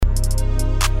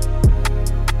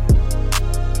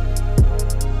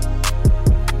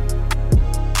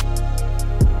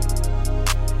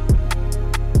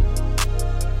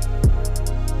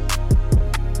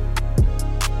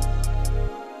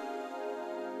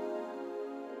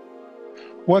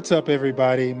What's up,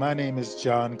 everybody? My name is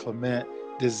John Clement,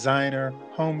 designer,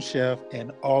 home chef,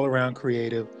 and all around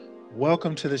creative.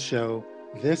 Welcome to the show.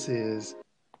 This is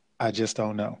I Just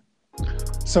Don't Know.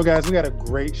 So, guys, we got a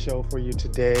great show for you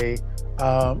today.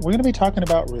 We're going to be talking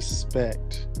about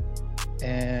respect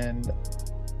and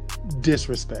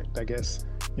disrespect, I guess.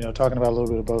 Talking about a little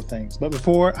bit of both things. But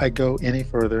before I go any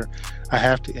further, I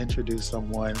have to introduce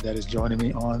someone that is joining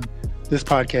me on this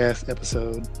podcast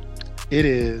episode. It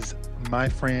is my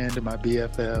friend, my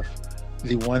BFF,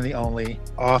 the one, the only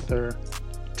author,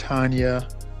 Tanya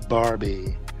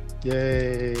Barbie.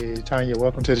 Yay, Tanya,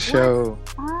 welcome to the show.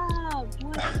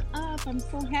 What's up? I'm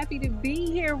so happy to be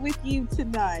here with you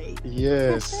tonight.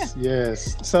 Yes,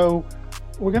 yes. So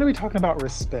we're going to be talking about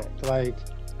respect. I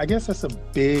guess that's a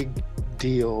big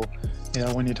deal,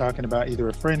 when you're talking about either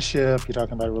a friendship, you're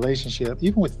talking about a relationship,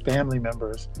 even with family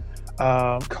members,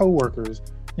 co-workers.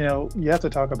 You have to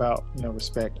talk about,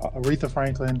 respect. Aretha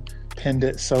Franklin penned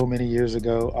it so many years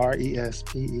ago,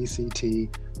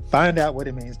 RESPECT. Find out what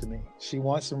it means to me. She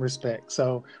wants some respect.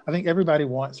 So I think everybody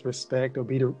wants respect or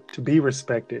to be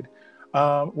respected.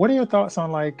 What are your thoughts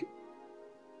on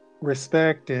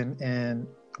respect and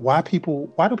why do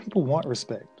people want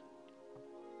respect?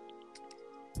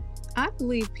 I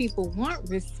believe people want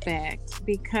respect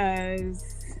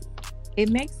because it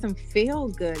makes them feel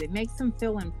good. It makes them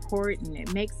feel important.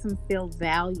 It makes them feel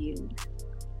valued.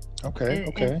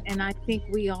 Okay. And I think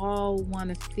we all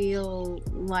want to feel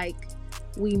like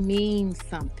we mean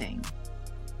something.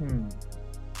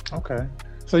 Okay.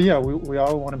 So yeah, we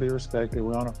all want to be respected.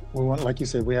 We want, like you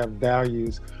said, we have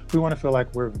values. We want to feel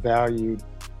like we're valued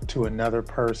to another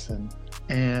person.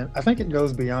 And I think it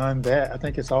goes beyond that. I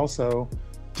think it's also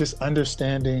just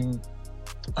understanding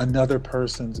another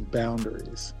person's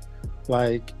boundaries.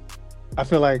 I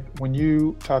feel like when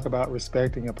you talk about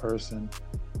respecting a person,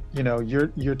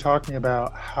 you're talking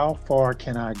about how far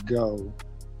can I go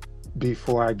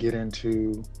before I get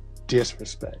into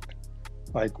disrespect?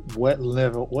 What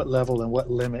level and what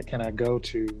limit can I go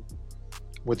to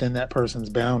within that person's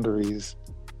boundaries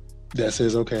that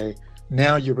says, okay,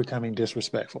 now you're becoming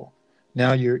disrespectful.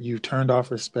 Now you've turned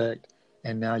off respect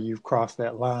and now you've crossed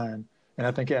that line. And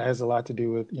I think it has a lot to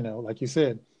do with, like you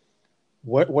said,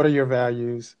 what are your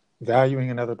values, valuing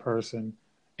another person,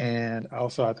 and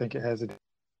also I think it has to do with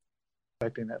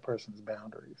respecting that person's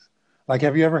boundaries.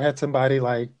 Have you ever had somebody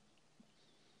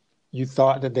you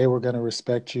thought that they were going to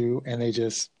respect you and they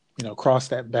just, crossed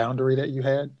that boundary that you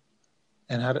had?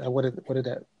 And what did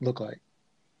that look like?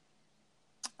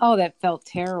 Oh, that felt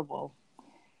terrible.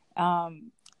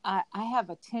 I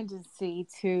have a tendency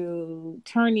to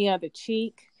turn the other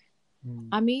cheek.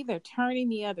 I'm either turning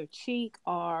the other cheek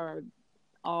or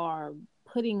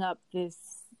putting up this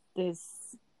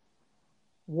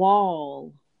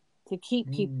wall to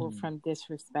keep people from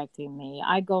disrespecting me.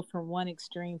 I go from one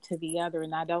extreme to the other,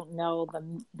 and I don't know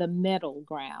the middle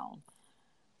ground.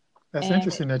 That's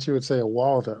interesting that you would say a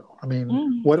wall, though. I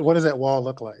mean, what does that wall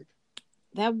look like?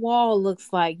 That wall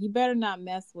looks like you better not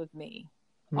mess with me,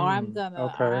 or I'm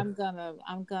gonna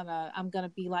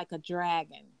be like a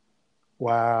dragon.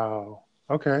 Wow.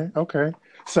 Okay.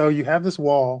 So you have this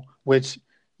wall, which,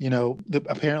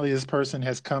 apparently this person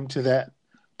has come to that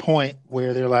point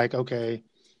where they're like, okay,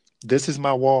 this is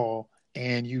my wall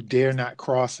and you dare not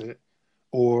cross it.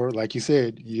 Or like you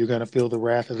said, you're going to feel the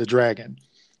wrath of the dragon.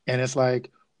 And it's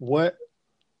like, what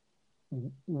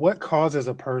causes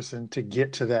a person to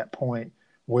get to that point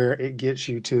where it gets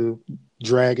you to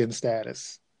dragon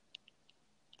status?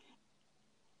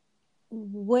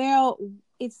 Well,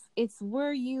 it's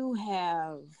where you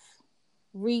have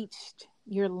reached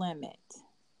your limit.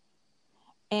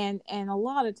 And a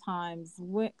lot of times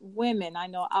women, I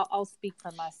know I'll speak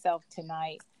for myself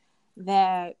tonight,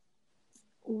 that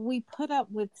we put up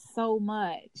with so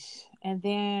much and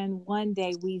then one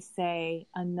day we say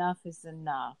enough is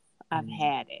enough. I've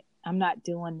had it. I'm not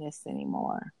doing this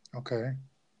anymore. Okay.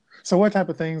 So what type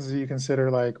of things do you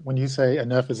consider, when you say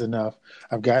enough is enough,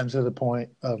 I've gotten to the point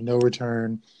of no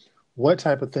return? What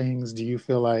type of things do you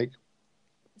feel like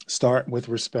start with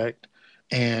respect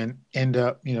and end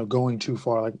up, going too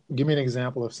far? Give me an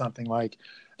example of something.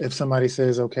 If somebody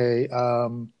says, okay,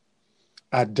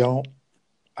 I don't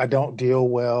deal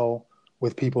well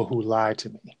with people who lie to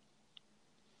me.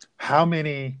 How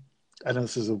many, I know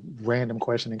this is a random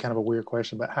question and kind of a weird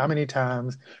question, but how many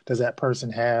times does that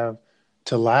person have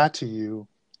to lie to you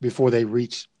before they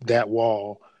reach that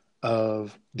wall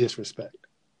of disrespect?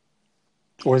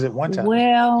 Or is it one time?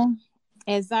 Well,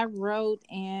 as I wrote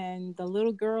in The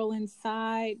Little Girl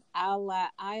Inside, I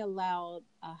allowed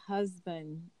a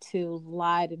husband to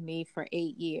lie to me for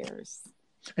 8 years.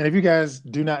 And if you guys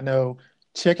do not know,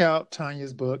 check out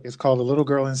Tanya's book. It's called The Little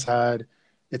Girl Inside.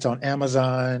 It's on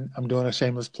Amazon. I'm doing a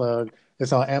shameless plug.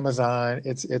 It's on Amazon.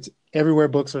 It's everywhere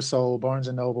books are sold, Barnes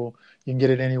and Noble. You can get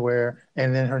it anywhere.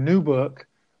 And then her new book,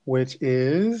 which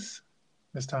is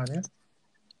Miss Tanya.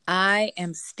 I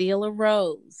Am Still a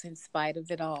Rose in Spite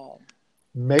of It All.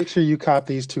 Make sure you cop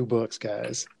these two books,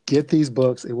 guys. Get these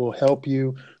books. It will help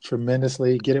you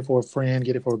tremendously. Get it for a friend,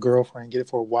 get it for a girlfriend, get it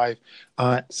for a wife,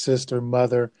 aunt, sister,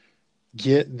 mother.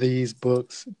 Get these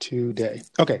books today.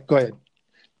 Okay, go ahead.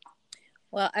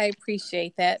 Well, I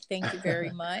appreciate that. Thank you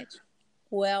very much.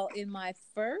 Well, in my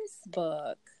first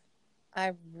book,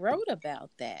 I wrote about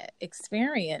that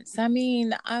experience. I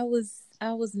mean, I was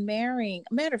marrying.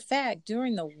 Matter of fact,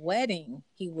 during the wedding,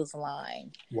 he was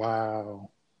lying.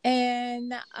 Wow.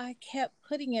 And I kept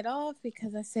putting it off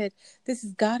because I said, this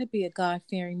has got to be a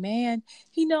God-fearing man.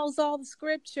 He knows all the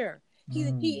scripture. He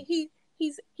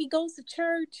goes to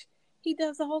church. He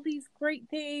does all these great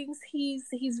things.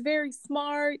 He's very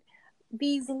smart.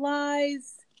 These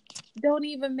lies don't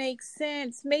even make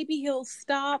sense. Maybe he'll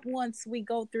stop once we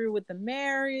go through with the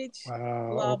marriage, Wow.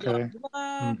 blah, blah, Okay.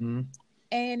 blah. Mm-hmm.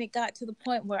 And it got to the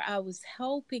point where I was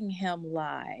helping him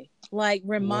lie, like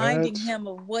reminding What? him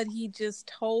of what he just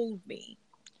told me.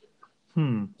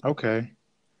 Okay.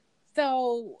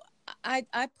 So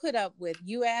I put up with,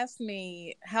 you asked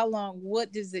me how long,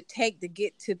 what does it take to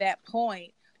get to that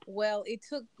point? Well, it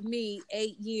took me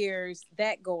 8 years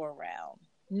that go around.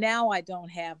 Now I don't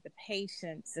have the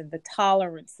patience and the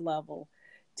tolerance level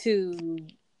to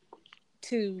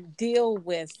deal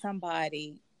with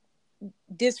somebody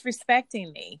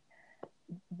disrespecting me.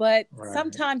 But Right.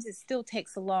 sometimes it still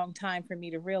takes a long time for me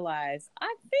to realize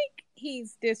I think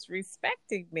he's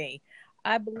disrespecting me.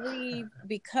 I believe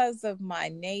because of my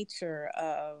nature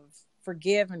of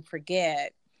forgive and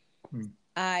forget, Hmm.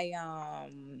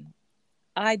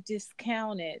 I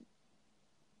discounted,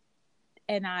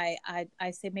 and I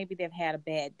say maybe they've had a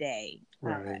bad day.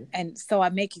 Right. And so I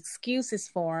make excuses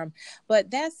for them, but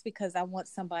that's because I want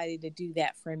somebody to do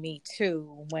that for me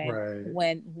too Right.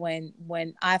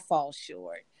 when I fall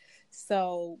short.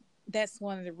 So that's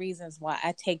one of the reasons why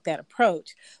I take that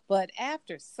approach. But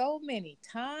after so many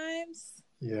times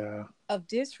Yeah. of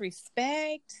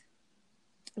disrespect,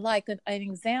 like an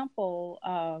example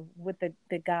with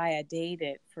the guy I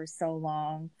dated for so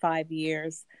long, 5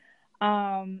 years.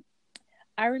 Um,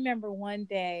 I remember one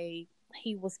day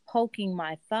he was poking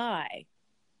my thigh,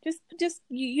 just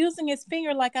using his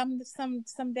finger like I'm some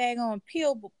daggone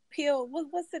peel. What's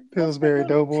it? What's that Pillsbury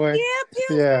little? Doughboy. Yeah,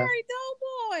 Yeah. Pillsbury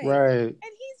Doughboy. Right. And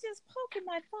he's just poking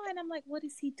my thigh, and I'm like, what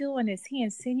is he doing? Is he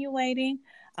insinuating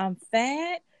I'm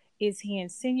fat? Is he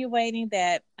insinuating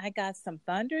that I got some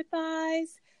thunder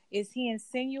thighs? Is he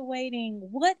insinuating?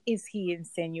 What is he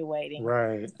insinuating?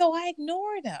 Right. So I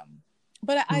ignored him.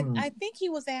 But I Hmm. think he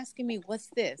was asking me, what's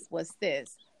this? What's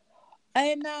this?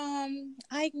 And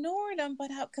I ignored him,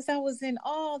 but because I was in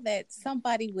awe that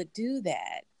somebody would do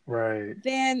that. Right.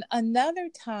 Then another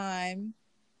time,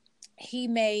 he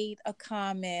made a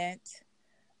comment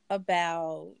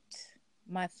about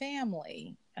my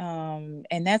family.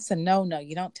 And that's a no-no.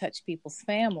 You don't touch people's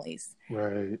families.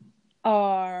 Right.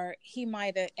 Or he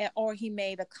made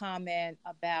a comment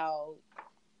about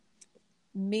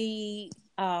me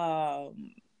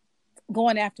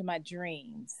going after my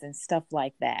dreams and stuff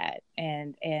like that,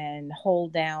 and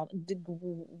hold down,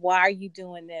 why are you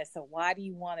doing this, or why do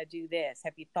you want to do this,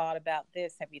 have you thought about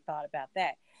this, have you thought about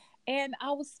that? And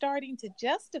I was starting to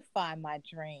justify my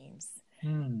dreams.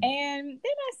 Hmm. And then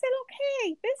I said,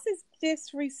 okay, this is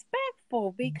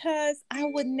disrespectful because I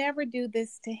would never do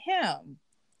this to him.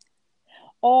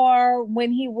 Or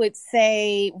when he would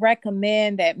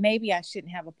recommend that maybe I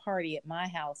shouldn't have a party at my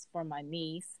house for my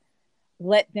niece,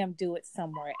 let them do it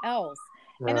somewhere else.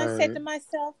 And I said Right. to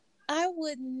myself, I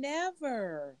would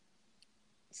never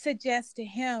suggest to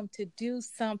him to do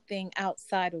something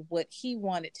outside of what he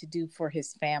wanted to do for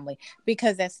his family,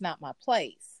 because that's not my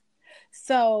place.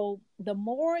 So the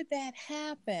more that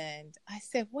happened, I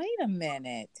said, wait a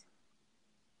minute,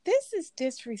 this is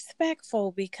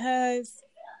disrespectful, because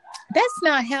that's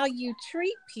not how you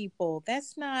treat people.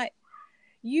 That's not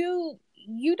you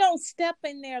don't step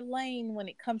in their lane when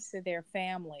it comes to their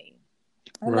family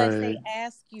unless they Right.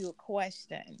 ask you a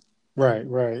question. Right.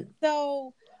 Right.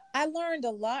 So I learned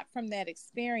a lot from that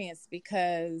experience,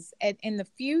 because in the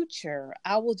future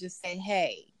I will just say,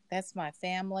 hey, that's my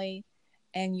family,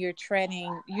 and you're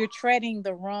treading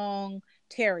the wrong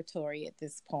territory at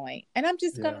this point. And I'm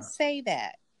just going to Yeah. say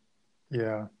that.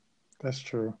 Yeah. That's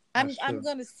true. I'm That's I'm true.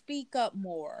 going to speak up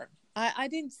more. I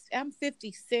didn't. I'm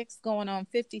 56, going on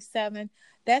 57.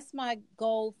 That's my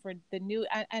goal for the new.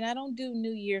 And I don't do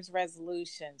New Year's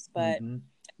resolutions, but Hmm.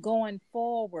 going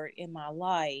forward in my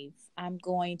life, I'm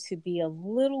going to be a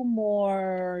little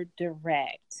more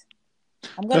direct.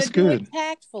 I'm going to That's do it good.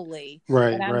 tactfully, but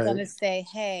Right, I'm going right. to say,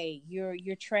 "Hey, you're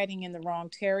treading in the wrong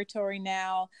territory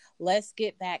now. Let's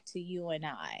get back to you and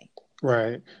I."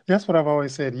 Right. That's what I've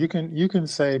always said. You can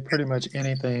say pretty much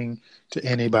anything to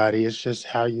anybody. It's just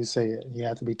how you say it. You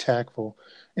have to be tactful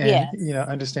and, Yes.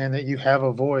 understand that you have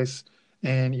a voice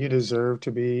and you deserve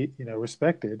to be,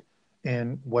 respected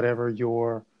in whatever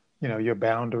your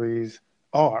boundaries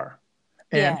are.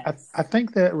 And I Yes.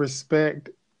 think that respect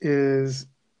is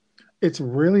it's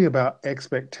really about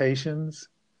expectations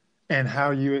and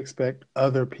how you expect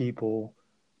other people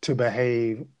to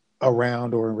behave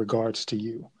around or in regards to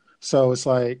you. So it's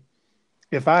like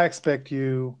if I expect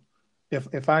you,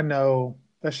 if I know,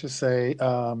 let's say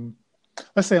I'm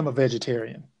a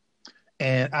vegetarian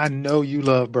and I know you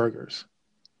love burgers,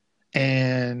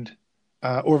 and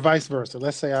or vice versa.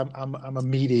 Let's say I'm a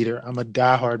meat eater. I'm a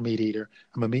diehard meat eater.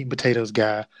 I'm a meat and potatoes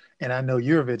guy, and I know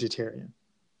you're a vegetarian.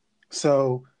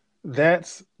 So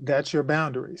that's your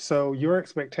boundary. So your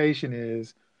expectation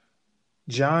is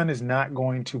John is not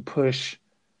going to push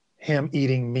him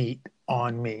eating meat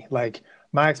on me. Like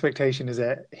my expectation is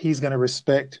that he's going to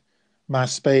respect my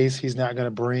space. He's not going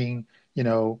to bring, you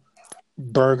know,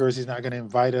 burgers. He's not going to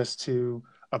invite us to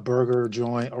a burger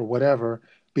joint or whatever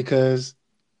because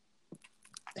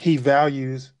he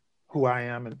values who I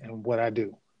am and what I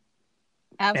do.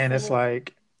 And it's Absolutely.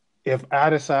 like if I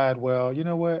decide, well, you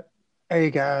know what? Hey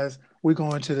guys, we're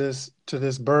going to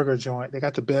this burger joint. They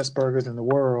got the best burgers in the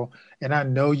world, and I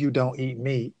know you don't eat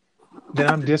meat, then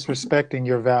I'm disrespecting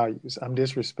your values. I'm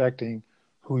disrespecting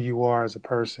who you are as a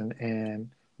person and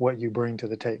what you bring to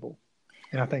the table.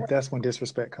 And I think that's when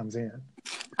disrespect comes in.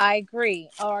 I agree.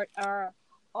 Or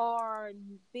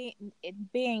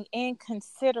being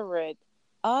inconsiderate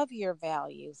of your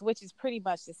values, which is pretty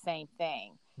much the same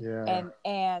thing. Yeah.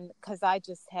 And because I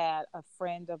just had a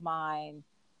friend of mine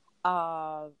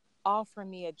uh offer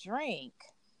me a drink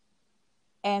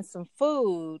and some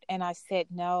food, and I said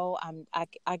no,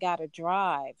 I gotta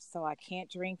drive, so I can't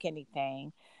drink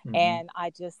anything, Hmm. and I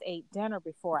just ate dinner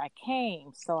before I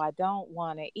came, so I don't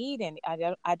want to eat any.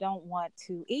 I don't want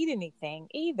to eat anything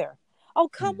either. Oh,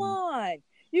 come Hmm. on,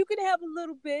 you can have a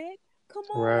little bit. Come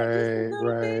on, just a Right,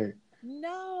 little bit. right.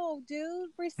 No, dude,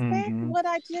 respect Hmm. what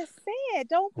I just said.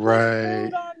 Don't push Right,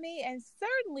 food on me, and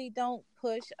certainly don't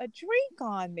push a drink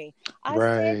on me. I said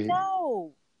right.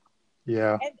 no.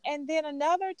 Yeah. And then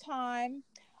another time,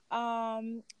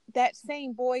 that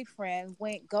same boyfriend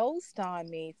went ghost on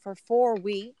me for 4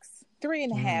 weeks,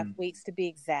 3.5 Mm. weeks to be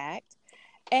exact,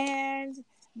 and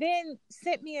then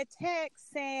sent me a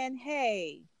text saying,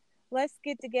 "Hey, let's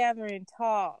get together and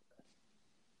talk."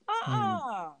 Mm.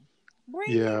 Uh-uh. Bring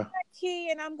me Yeah. my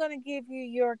key and I'm going to give you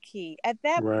your key. At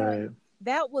that point, Right.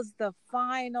 that was the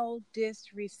final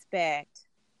disrespect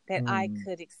that I Mm.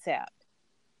 could accept.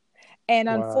 And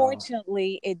Wow.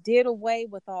 unfortunately, it did away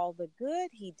with all the good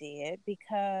he did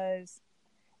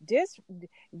dis-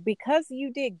 because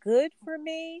you did good for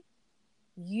me,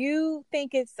 you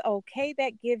think it's okay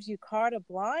that gives you carte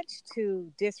blanche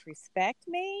to disrespect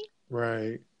me?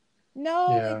 Right.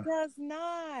 No, it Yeah. does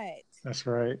not. That's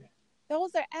right.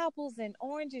 Those are apples and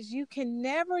oranges. You can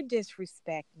never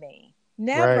disrespect me. Right.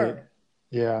 Never.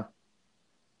 Yeah.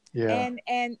 Yeah.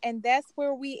 And that's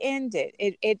where we ended.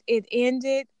 It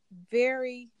ended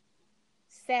very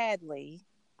sadly.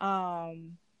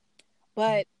 Um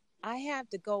but I have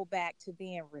to go back to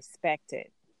being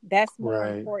respected. That's more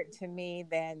Right. important to me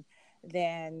than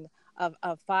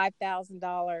a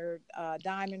 $5,000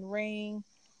 diamond ring.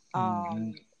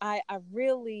 Hmm. I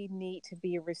really need to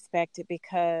be respected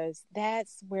because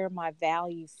that's where my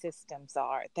value systems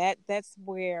are. That's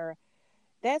where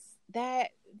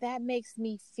that that makes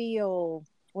me feel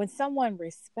when someone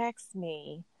respects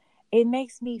me, it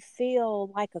makes me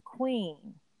feel like a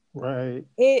queen. Right.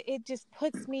 It just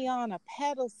puts me on a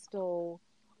pedestal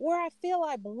where I feel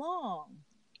I belong.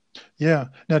 Yeah.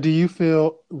 Now, do you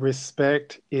feel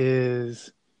respect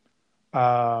is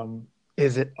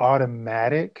it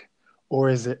automatic or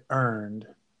is it earned?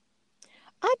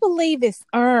 I believe it's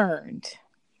earned.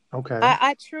 Okay.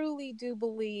 I truly do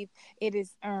believe it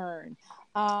is earned.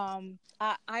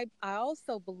 I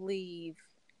also believe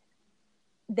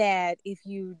that if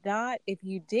you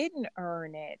didn't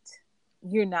earn it,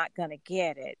 you're not gonna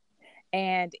get it.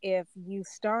 And if you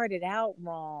started out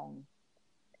wrong,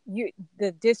 you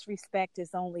the disrespect is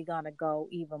only going to go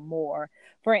even more.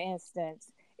 For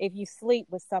instance, if you sleep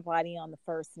with somebody on the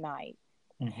first night,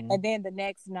 Mm-hmm. And then the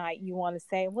next night you want to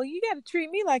say, well, you got to treat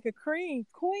me like a queen.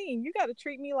 You got to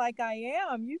treat me like I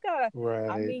am.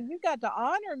 Right. You got to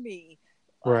honor me.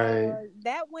 Right.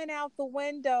 That went out the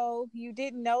window. You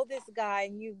didn't know this guy,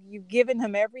 and you've given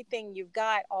him everything you've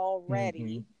got Mm-hmm.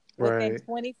 already. Within Right.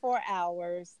 24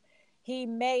 hours, he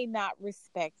may not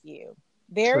respect you.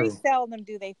 Very True. seldom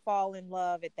do they fall in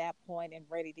love at that point and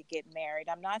ready to get married.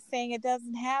 I'm not saying it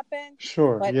doesn't happen,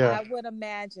 Sure. but Yeah. I would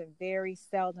imagine very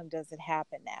seldom does it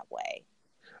happen that way.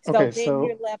 So Okay. then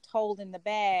you're So, left holding the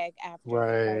bag after the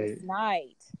right. first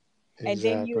night, and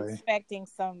then you Exactly. expecting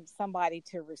somebody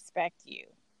to respect you.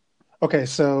 Okay.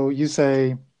 So you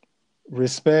say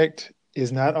respect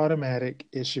is not automatic.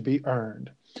 It should be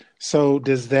earned. So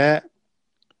does that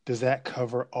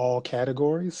cover all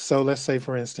categories? So let's say,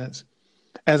 for instance,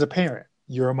 as a parent,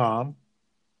 you're a mom.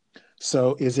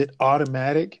 So is it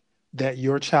automatic that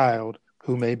your child,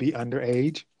 who may be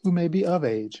underage, who may be of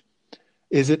age,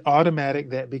 is it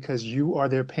automatic that because you are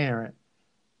their parent,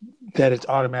 that it's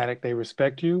automatic they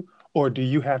respect you? Or do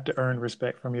you have to earn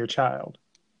respect from your child?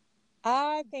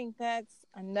 I think that's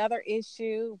another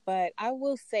issue, but I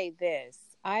will say this.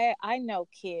 I know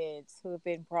kids who have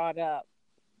been brought up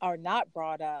or not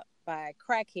brought up by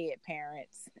crackhead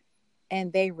parents,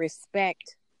 and they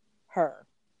respect her.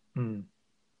 Mm,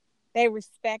 They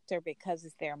respect her because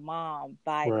it's their mom.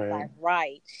 By right,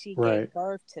 right, she right, gave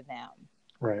birth to them.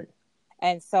 right.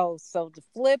 And so to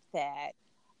flip that,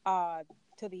 uh,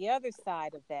 to the other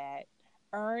side of that,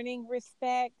 earning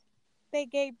respect, they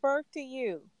gave birth to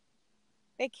you.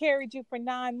 They carried you for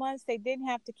 9 months. They didn't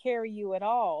have to carry you at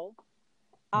all.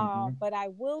 Hmm. But I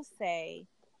will say,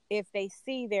 if they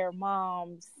see their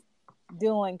moms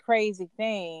doing crazy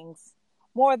things,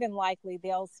 more than likely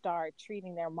they'll start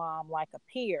treating their mom like a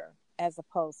peer as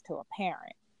opposed to a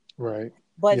parent. Right.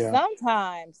 But Yeah.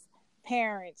 sometimes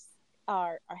parents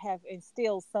are have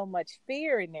instilled so much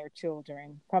fear in their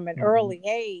children from an Hmm. early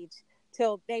age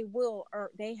till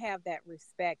they have that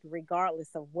respect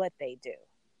regardless of what they do.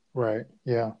 Right.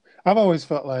 Yeah. I've always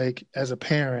felt like as a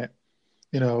parent,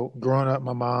 growing up,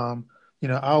 my mom,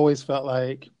 I always felt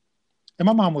like, and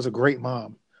my mom was a great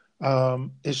mom.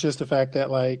 It's just the fact that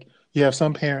like you have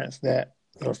some parents that,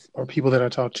 or people that I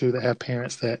talk to that have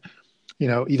parents that,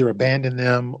 either abandoned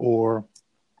them or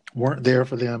weren't there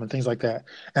for them and things like that.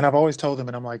 And I've always told them,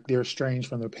 and I'm like, they're estranged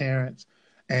from their parents.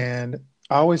 And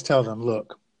I always tell them,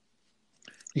 look,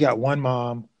 you got one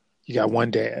mom, you got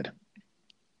one dad.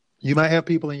 You might have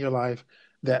people in your life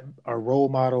that are role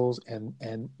models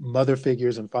and mother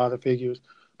figures and father figures,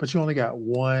 but you only got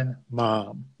one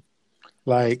mom.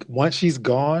 Like once she's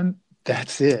gone,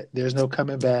 that's it. There's no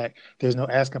coming back. There's no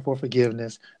asking for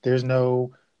forgiveness. There's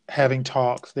no having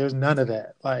talks. There's none of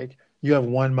that. Like you have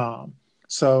one mom.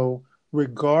 So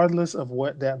regardless of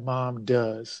what that mom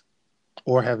does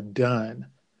or have done,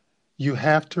 you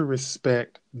have to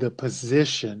respect the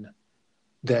position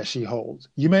that she holds.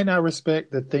 You may not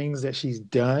respect the things that she's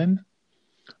done,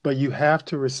 but you have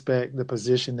to respect the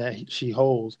position that she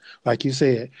holds. Like you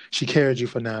said, she carried you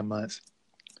for 9 months.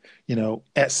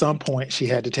 At some point she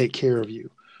had to take care of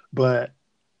you, but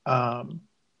um,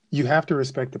 you have to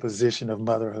respect the position of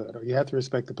motherhood, or you have to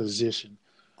respect the position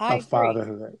I of agree.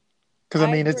 fatherhood. Because I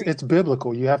I mean, it's agree. it's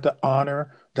biblical. You have to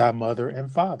honor thy mother and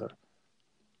father, I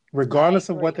regardless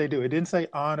of what agree. they do. It didn't say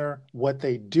honor what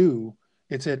they do.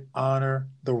 It said honor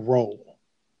the role.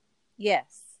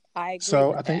 Yes, I agree So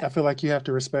with I that. feel like you have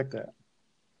to respect that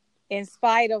In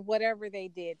spite of whatever they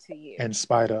did to in you.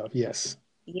 spite of, yes.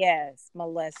 Yes,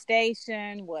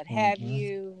 molestation, what have Hmm.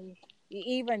 you,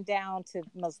 even down to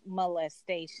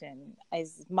molestation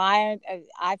is my.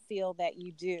 I feel that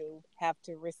you do have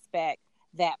to respect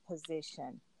that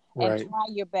position and Right. try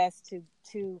your best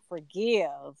to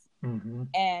forgive Hmm.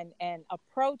 and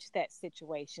approach that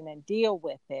situation and deal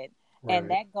with it. And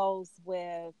Right.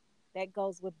 that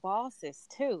goes with bosses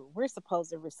too. We're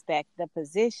supposed to respect the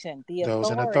position, the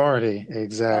Those in authority, authority.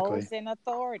 Exactly. those in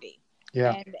authority.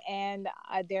 Yeah. And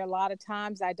there are a lot of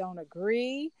times I don't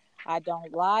agree, I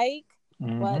don't like,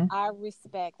 but Hmm. I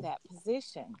respect that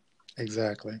position.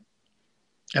 Exactly.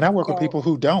 And I work with So people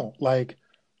who don't like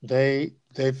they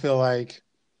feel like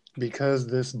because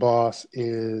this boss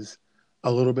is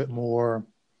a little bit more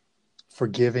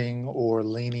forgiving or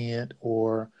lenient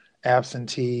or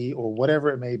absentee or whatever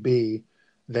it may be,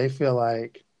 they feel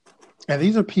like, and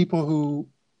these are people who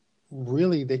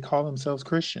really they call themselves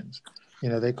Christians.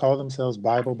 They call themselves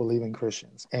Bible believing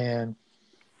Christians, and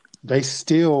they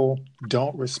still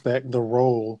don't respect the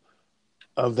role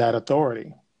of that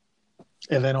authority,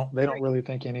 and they don't agree. really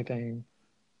think anything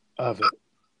of it.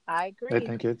 I They agree.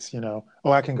 think it's, oh,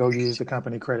 I can go use the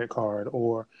company credit card,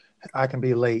 or I can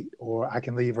be late or I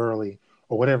can leave early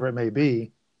or whatever it may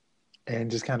be,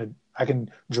 and just kind of I can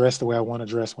dress the way I want to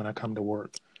dress when I come to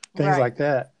work. Things Right. like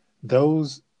that.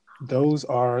 Those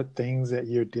are things that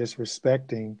you're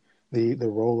disrespecting the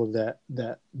role of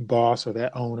that boss or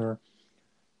that owner,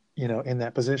 in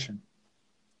that position.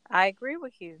 I agree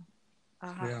with you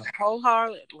Yeah.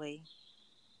 wholeheartedly.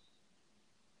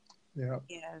 Yeah.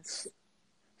 Yes.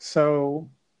 So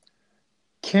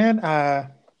can I,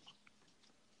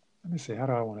 let me see, how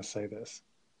do I want to say this?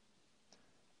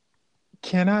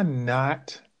 Can I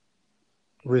not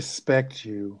respect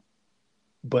you,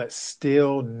 but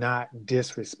still not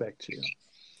disrespect you?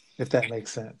 If that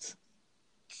makes sense.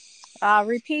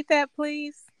 Repeat that,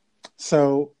 please.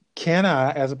 So can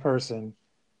I, as a person,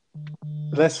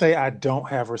 let's say I don't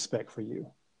have respect for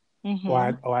you, Mm-hmm.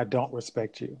 or I don't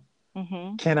respect you.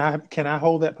 Mm-hmm. Can I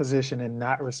hold that position and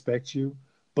not respect you,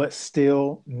 but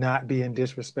still not be in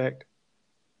disrespect?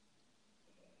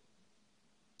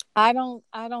 I don't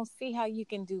see how you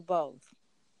can do both.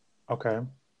 Okay.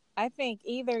 I think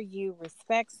either you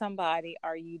respect somebody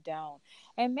or you don't.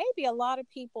 And maybe a lot of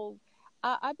people,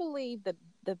 I believe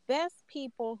the best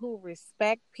people who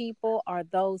respect people are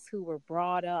those who were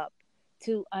brought up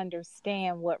to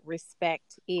understand what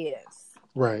respect is.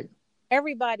 Right.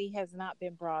 Everybody has not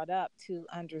been brought up to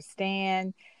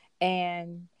understand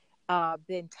and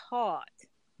been taught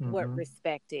what Hmm.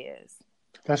 respect is.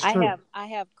 That's I true. have I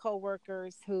have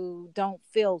coworkers who don't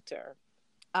filter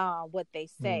what they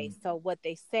say. Mm. So what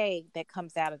they say that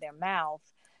comes out of their mouth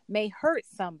may hurt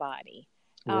somebody.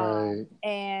 Right.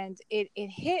 And it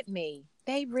hit me.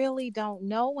 They really don't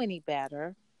know any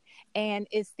better. And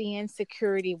it's the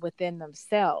insecurity within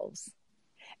themselves.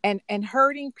 And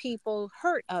hurting people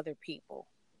hurt other people.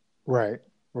 Right.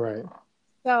 Right.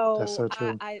 That's So so I,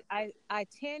 true. I I I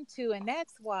tend to, and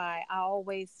that's why I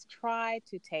always try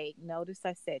to take. Notice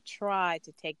I said try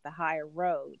to take the higher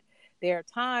road. There are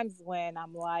times when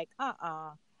I'm like,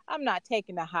 I'm not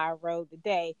taking the high road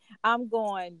today. I'm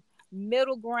going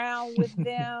middle ground with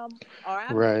them, or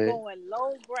I'm Right. going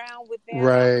low ground with them. I'm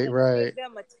Right. going to give Right.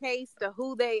 them a taste of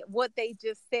what they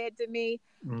just said to me.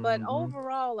 But Hmm.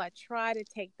 overall, I try to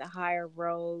take the higher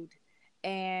road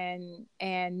and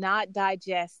not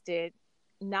digest it,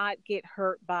 not get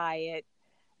hurt by it,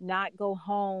 not go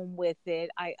home with it.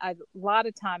 A lot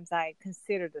of times I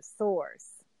consider the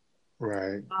source.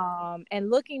 Right. And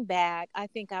looking back, I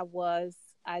think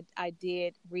I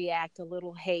did react a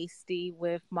little hasty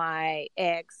with my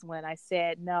ex when I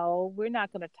said, no, we're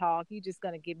not going to talk. You're just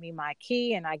going to give me my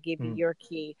key and I give you Mm. your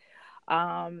key.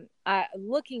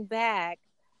 Looking back,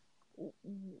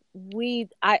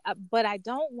 but I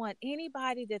don't want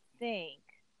anybody to think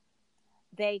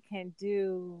they can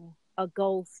do a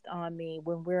ghost on me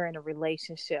when we're in a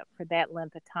relationship for that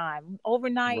length of time.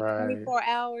 Overnight, Right. 24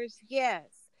 hours, yes.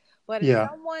 But if Yeah.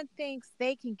 someone thinks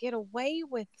they can get away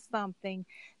with something,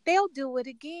 they'll do it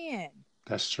again.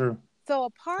 That's true. So a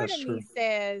part That's of me true.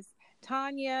 says,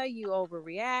 Tanya, you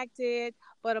overreacted.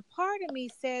 But a part of me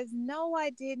says, no, I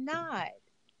did not.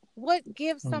 What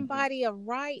gives Mm. somebody a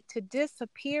right to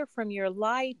disappear from your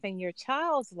life and your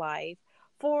child's life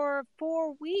for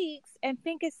 4 weeks and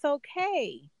think it's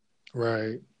okay?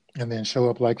 Right. And then show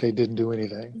up like they didn't do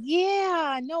anything.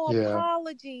 Yeah, no Yeah.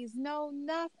 apologies, no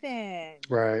nothing.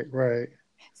 Right. Right.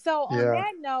 So, on Yeah.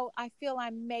 that note, I feel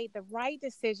I made the right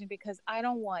decision because I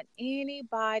don't want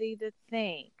anybody to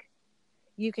think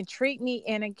you can treat me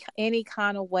in any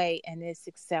kind of way and it's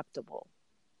acceptable.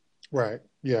 Right.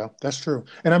 Yeah, that's true.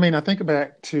 And I mean, I think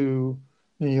back to,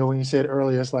 when you said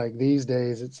earlier, it's like these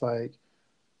days, it's like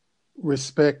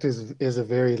respect is a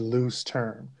very loose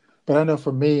term. But I know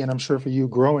for me, and I'm sure for you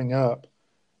growing up,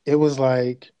 it was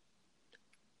like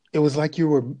you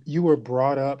were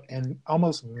brought up and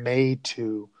almost made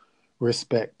to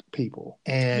respect people.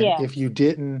 And Yes. if you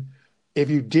didn't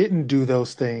do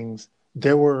those things,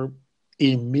 there were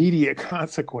immediate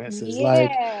consequences.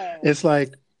 Like it's Yes.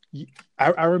 like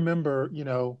I remember,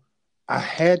 I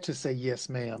had to say yes,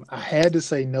 ma'am. I had to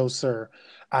say no, sir.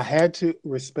 I had to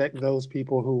respect those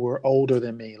people who were older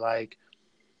than me. Like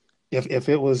if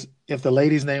the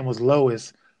lady's name was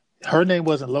Lois, her name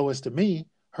wasn't Lois to me.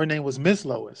 Her name was Miss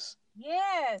Lois.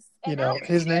 Yes. You And I know, was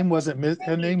his name just wasn't her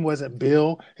say, name wasn't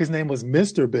Bill. His name was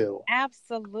Mr. Bill.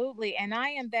 absolutely. And I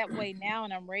am that way now,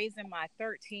 and I'm raising my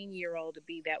 13-year-old to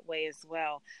be that way as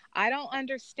well. I don't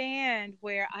understand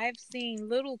where I've seen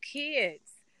little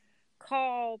kids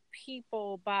call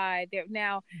people by their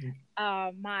now.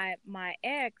 My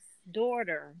ex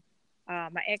daughter,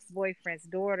 my ex boyfriend's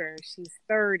daughter, she's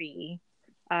 30,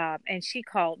 and she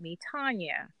called me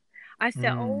Tanya. I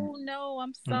said, Mm. "Oh no,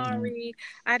 I'm Mm-mm. sorry.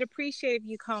 I'd appreciate if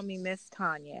you call me Miss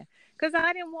Tanya," because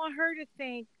I didn't want her to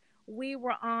think we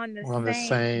were on the We're on the same.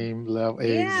 same level.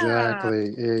 Yeah.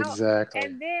 Exactly. How, Exactly.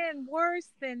 and then worse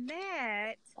than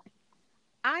that,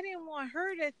 I didn't want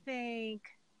her to think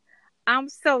I'm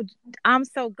so I'm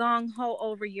so gung ho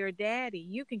over your daddy.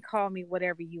 You can call me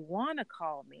whatever you want to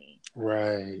call me.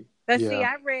 Right. But see,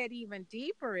 Yeah. I read even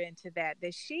deeper into that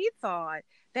she thought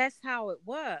that's how it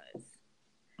was.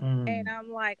 And Mm. I'm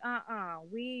like,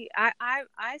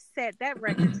 I set that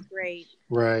record straight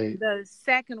Right. the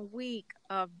second week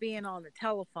of being on the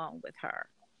telephone with her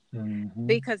Hmm.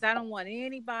 because I don't want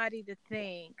anybody to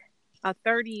think a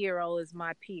 30-year-old is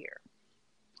my peer.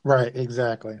 Right.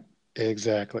 Exactly.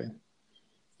 Exactly.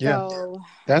 Yeah. So,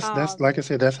 That's um, like I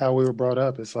said, that's how we were brought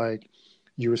up. It's like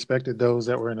you respected those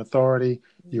that were in authority.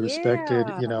 You respected,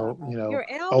 yeah, your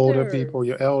older elders. people,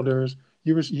 your elders.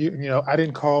 I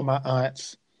didn't call my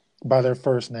aunts by their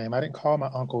first name. I didn't call my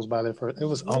uncles by their first. It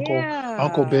was Uncle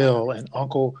Yeah, Bill and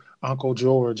Uncle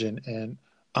George and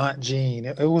Aunt Jean.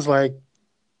 It was like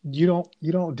you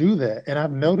don't do that. And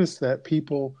I've noticed that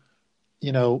people,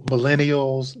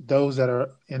 millennials, those that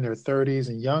are in their 30s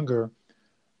and younger,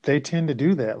 they tend to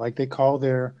do that. Like they call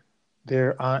their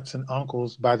aunts and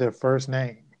uncles by their first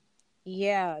name.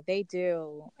 yeah, they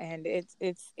do, and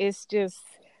it's just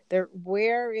there.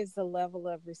 Where is the level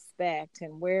of respect,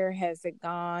 and where has it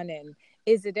gone, and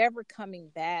is it ever coming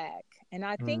back? And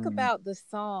I think Mm, about the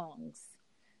songs.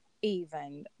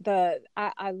 Even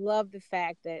I love the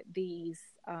fact that these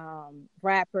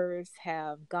rappers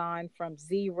have gone from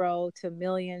zero to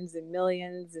millions and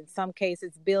millions, in some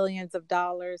cases billions of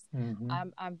dollars. hmm.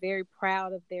 I'm very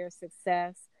proud of their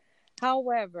success.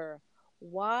 However,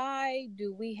 why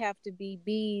do we have to be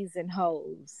bees and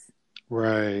hoes?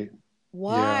 Right.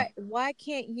 Yeah. Why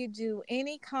can't you do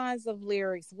any kinds of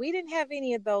lyrics? We didn't have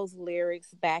any of those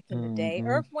lyrics back in the day. Hmm.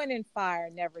 Earth, Wind and Fire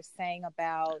never sang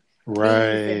about bees and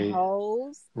Right.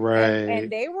 hoes. And Right.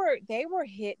 they were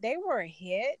a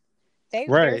hit. They're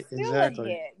Right. still a Exactly.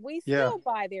 hit. We Yeah. still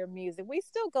buy their music. We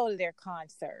still go to their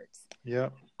concerts.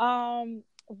 Yep.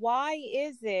 Why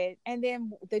is it? And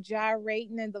then the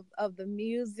gyrating and of the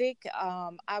music.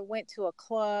 I went to a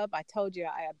club. I told you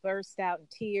I burst out in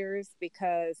tears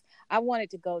because I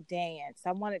wanted to go dance.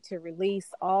 I wanted to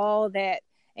release all that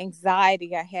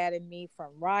anxiety I had in me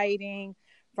from writing,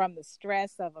 from the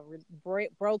stress of a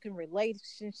broken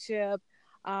relationship.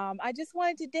 I just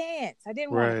wanted to dance. I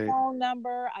didn't want a Right. phone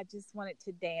number. I just wanted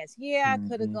to dance. Yeah, I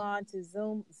could have Hmm. gone to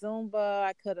Zumba.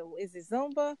 I could have. Is it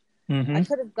Zumba? I Hmm.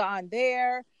 could have gone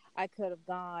there. I could have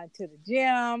gone to the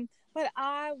gym, but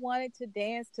I wanted to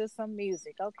dance to some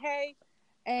music, okay?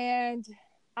 And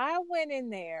I went in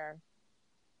there,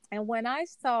 and when I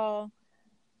saw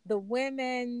the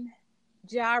women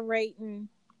gyrating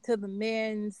to the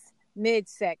men's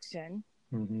midsection,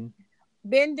 Hmm.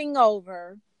 bending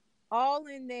over, all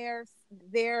in their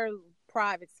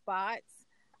private spots,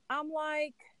 I'm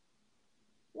like,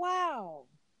 wow,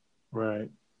 Right.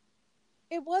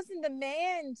 it wasn't the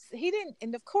man's. He didn't,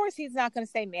 and of course he's not going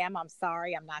to say, "Ma'am, I'm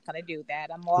sorry, I'm not going to do that.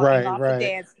 I'm walking Right. off the Right.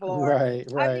 dance floor." Right.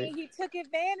 I Right. mean, he took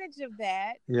advantage of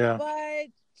that, Yeah. but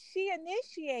she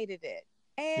initiated it,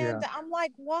 and Yeah. I'm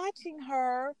like watching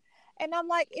her, and I'm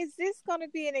like, "Is this going to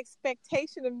be an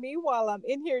expectation of me while I'm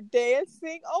in here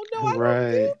dancing? Oh no, I don't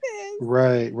Right. do this."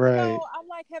 Right. Right. I'm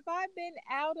like, "Have I been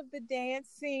out of the dance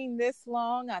scene this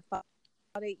long?" I thought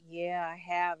it. Yeah, I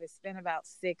have. It's been about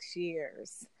 6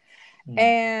 years. Mm.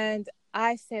 And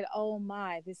I said, "Oh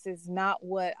my, this is not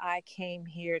what I came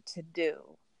here to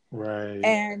do." Right.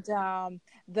 And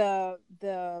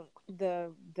the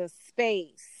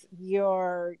space,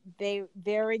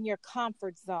 they're in your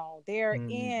comfort zone. They're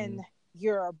in Hmm.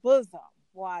 your bosom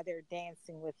while they're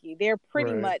dancing with you. They're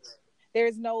pretty Right. much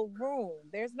there's no room.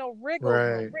 There's no wriggle room.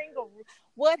 Right. Wriggle.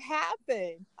 What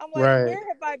happened? I'm like, Right. where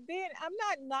have I been? I'm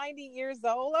not 90 years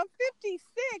old. I'm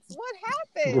 56. What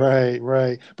happened? Right.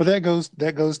 Right. But that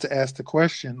goes to ask the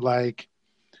question, like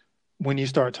when you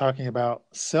start talking about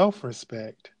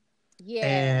self-respect, Yes.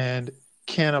 and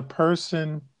can a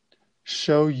person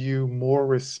show you more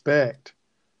respect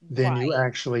than you Right.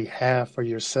 actually have for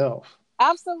yourself?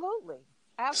 Absolutely.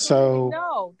 Absolutely. So,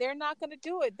 No, they're not going to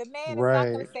do it. The man is not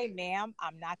going right. to say, "Ma'am,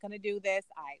 I'm not going to do this.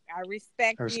 I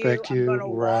respect I you. respect I'm going you. to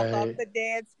walk off Right. the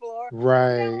dance floor."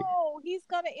 Right. No, he's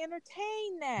going to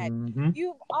entertain that. Hmm.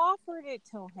 You've offered it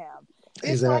to him.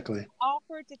 Just like you Exactly.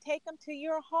 offered to take him to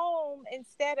your home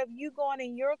instead of you going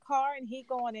in your car and he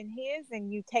going in his,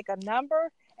 and you take a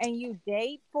number and you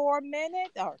date for a minute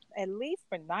or at least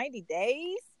for 90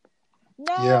 days.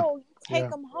 Yeah. No, you take Yeah.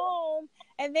 them home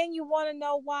and then you want to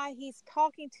know why he's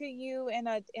talking to you in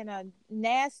a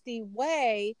nasty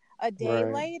way a day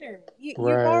Right. later. You've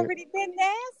Right. already been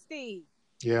nasty.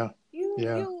 Yeah. You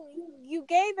Yeah. you you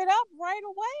gave it up right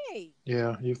away.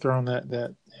 Yeah. You've thrown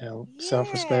that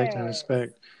self-respect and Yes.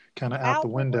 respect kind of out the Out the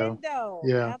window. window.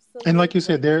 Yeah. And like you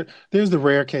said, Absolutely. there's the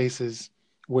rare cases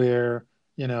where,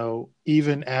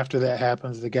 even after that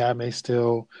happens, the guy may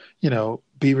still,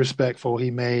 be respectful. He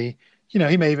may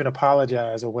even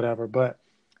apologize or whatever. But,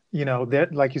 that,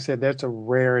 like you said, that's a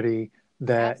rarity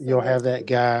that you'll have that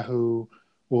Absolutely. guy who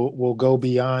will go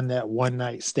beyond that one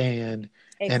night stand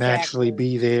and actually Exactly.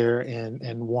 be there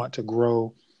and want to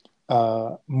grow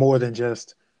more than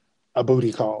just a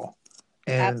booty call.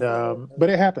 And Absolutely. but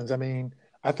it happens. I mean,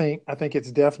 I think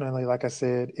it's definitely, like I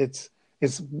said, it's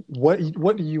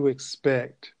what do you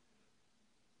expect?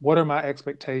 What are my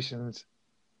expectations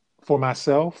for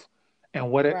myself, and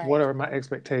what Right. are my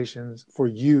expectations for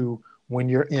you when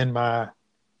you're in my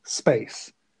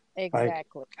space? Like,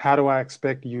 Exactly. how do I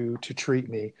expect you to treat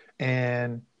me?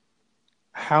 And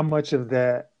how much of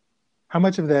that how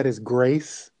much of that is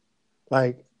grace?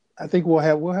 Like, I think we'll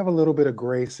have a little bit of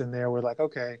grace in there. We're like,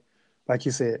 okay, like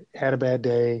you said, had a bad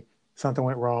day, something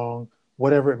went wrong,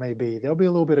 whatever it may be. There'll be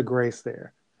a little bit of grace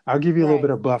there. I'll give you a little bit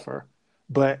Right. of buffer.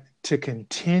 But to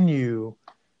continue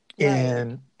Right.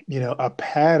 in, a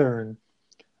pattern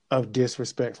of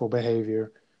disrespectful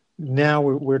behavior, now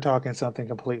we're talking something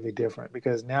completely different,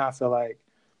 because now I feel like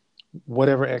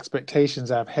whatever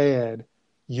expectations I've had,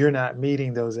 you're not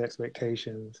meeting those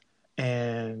expectations,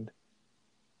 and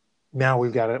now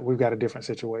we've got a different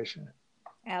situation.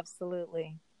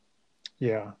 Absolutely.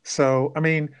 Yeah. So, I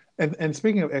mean, and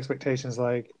speaking of expectations,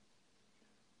 like,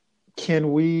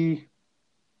 can we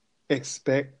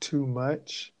expect too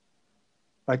much?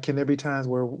 Like, can there be times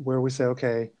where we say,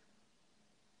 okay,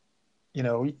 you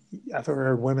know, I've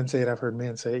heard women say it, I've heard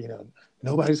men say it,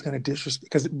 nobody's going to disrespect,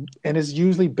 because, and it's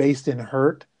usually based in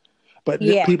hurt, but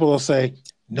Yeah. people will say,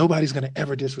 nobody's going to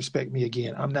ever disrespect me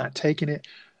again. I'm not taking it.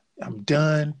 I'm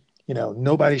done.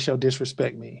 Nobody shall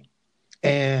disrespect me.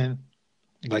 And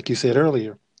like you said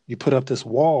earlier, you put up this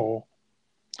wall,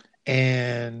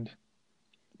 and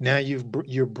now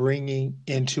you're bringing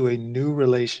into a new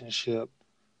relationship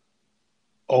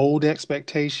old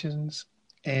expectations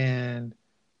and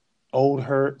old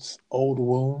hurts, old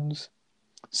wounds.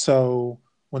 So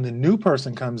when the new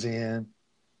person comes in,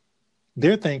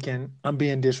 they're thinking, I'm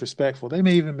being disrespectful. They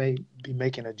may be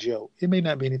making a joke. It may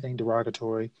not be anything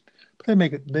derogatory, but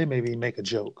they maybe make a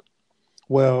joke.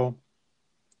 Well,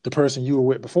 the person you were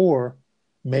with before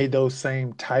made those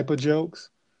same type of jokes,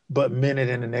 but meant it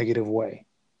in a negative way.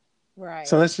 So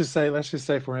Right. let's just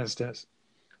say, for instance,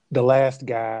 the last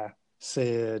guy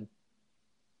said,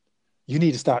 "You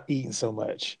need to stop eating so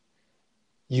much.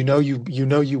 You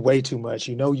weigh too much.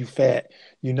 You fat.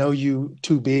 You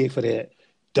too big for that.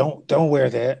 Don't wear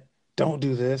that. Don't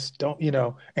do this. Don't."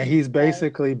 And he's Right.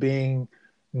 basically being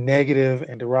negative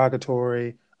and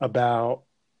derogatory about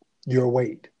your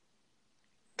weight.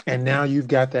 And now you've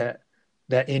got that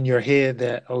in your head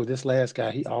that, oh, this last guy,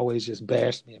 he always just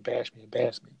bashed me and bashed me and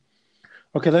bashed me.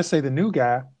 Okay, let's say the new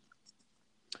guy,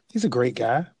 he's a great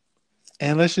guy.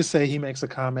 And let's just say he makes a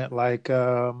comment like,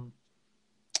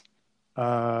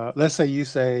 let's say you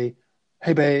say,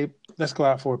 "Hey, babe, let's go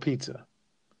out for a pizza,"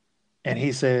 and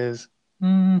he says,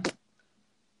 mm,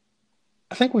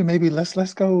 "I think we maybe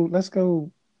let's go get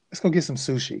some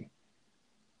sushi,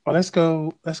 or let's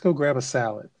go grab a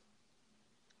salad."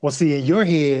 Well, see, in your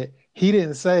head, he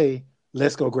didn't say,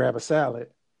 "Let's go grab a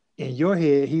salad." In your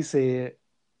head, he said,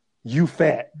 "You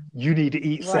fat, you need to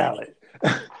eat Right. salad."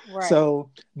 Right.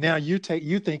 So now you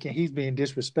thinking he's being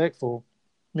disrespectful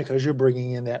because you're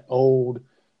bringing in that old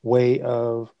way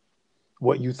of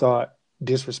what you thought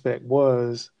disrespect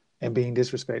was, and being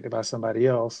disrespected by somebody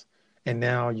else, and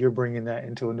now you're bringing that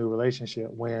into a new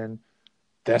relationship when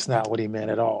that's not what he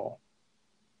meant at all.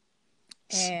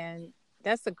 And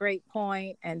that's a great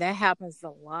point, and that happens a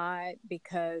lot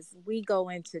because we go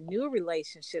into new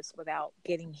relationships without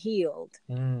getting healed,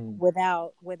 Mm,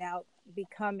 without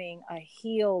becoming a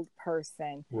healed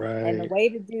person. And the right. way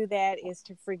to do that is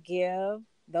to forgive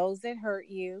those that hurt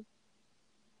you.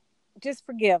 Just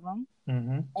forgive them,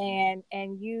 Mm-hmm.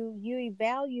 and you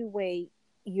evaluate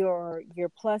your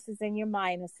pluses and your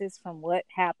minuses from what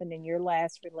happened in your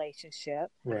last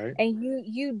relationship, Right. and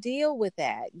you deal with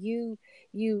that. You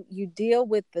deal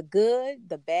with the good,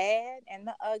 the bad, and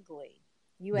the ugly.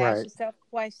 You ask Right. yourself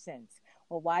questions.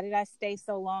 Well, why did I stay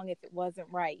so long if it wasn't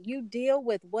right? You deal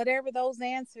with whatever those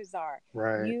answers are.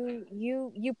 Right.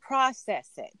 You process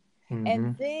it, Mm-hmm.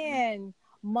 and then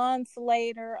months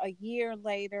later, a year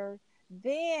later,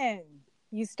 then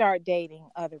you start dating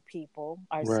other people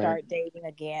or Right. start dating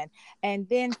again, and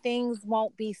then things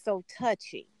won't be so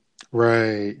touchy.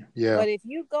 Right. Yeah. But if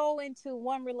you go into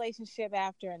one relationship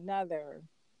after another,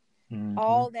 Hmm.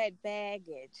 all that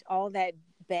baggage, all that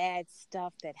bad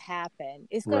stuff that happened,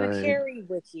 it's going to Right. carry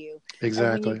with you. And when you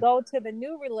Exactly. go to the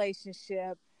new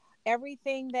relationship,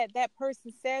 everything that that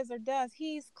person says or does,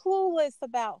 he's clueless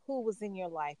about who was in your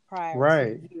life prior to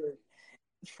Right. you,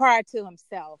 prior to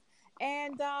himself.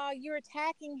 And you're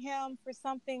attacking him for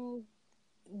something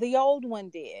the old one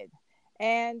did.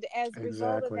 And as a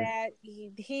result of Exactly. that,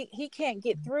 he can't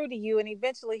get through to you, and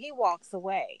eventually he walks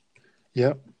away.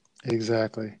 Yep.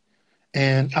 Exactly.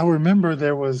 And I remember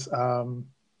there was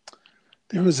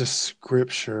a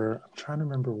scripture. I'm trying to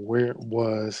remember where it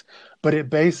was, but it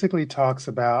basically talks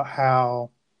about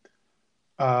how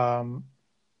um,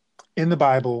 in the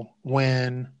Bible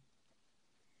when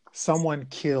someone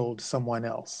killed someone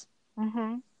else,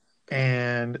 Mm-hmm.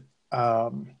 and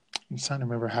I'm trying to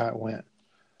remember how it went.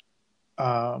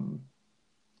 Um,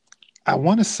 I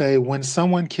want to say when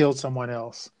someone killed someone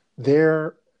else,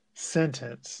 their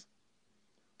sentence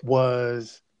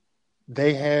was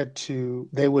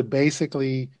they would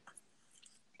basically,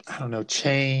 I don't know,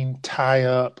 chain, tie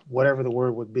up, whatever the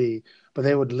word would be, but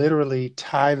they would literally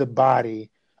tie the body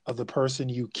of the person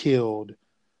you killed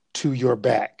to your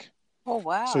back. Oh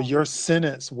So wow. your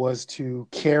sentence was to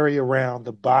carry around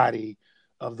the body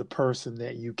of the person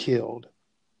that you killed.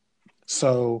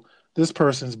 So this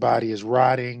person's body is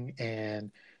rotting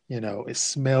and, it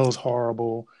smells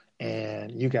horrible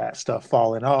and you got stuff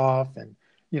falling off and,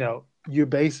 you're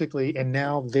basically, and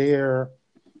now their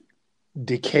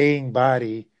decaying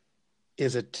body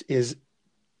is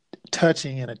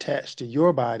touching and attached to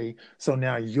your body. So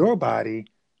now your body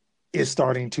is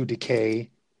starting to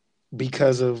decay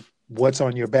because of what's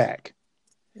on your back.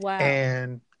 Wow.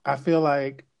 And I feel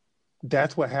like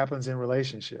that's what happens in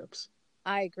relationships.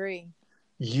 I agree.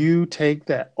 You take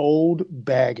that old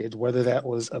baggage, whether that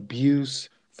was abuse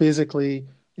physically,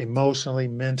 emotionally,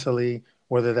 mentally,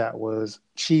 whether that was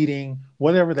cheating,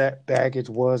 whatever that baggage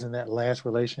was in that last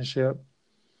relationship,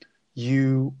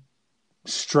 you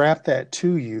strap that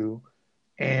to you.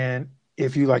 And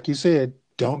if you, like you said,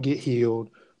 don't get healed,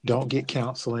 don't get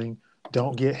counseling,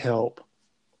 don't get help,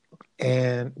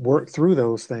 and work through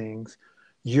those things,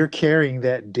 you're carrying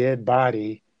that dead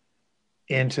body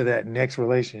into that next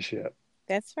relationship.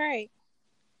 That's right.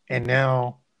 And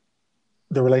now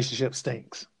the relationship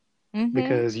stinks Mm-hmm.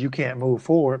 because you can't move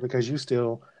forward because you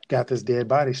still got this dead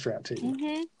body strapped to you.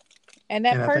 Mm-hmm. And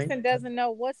that And I think person doesn't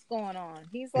know what's going on.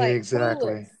 He's like clueless.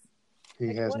 exactly, he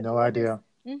Like has no what is idea.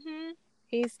 mm-hmm.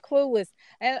 He's clueless.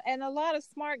 And a lot of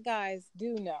smart guys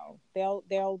do know. They'll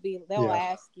Yeah,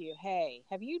 ask you, "Hey,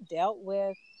 have you dealt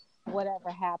with whatever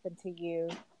happened to you?"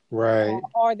 right.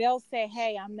 Or they'll say,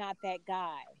 "Hey, I'm not that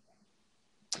guy."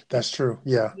 That's true.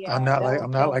 Yeah, Yeah, I'm not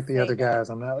they'll like the say other that. guys.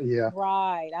 I'm not. Yeah,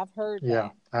 Right. I've heard yeah.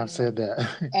 that. I've said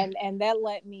that. And that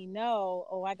let me know,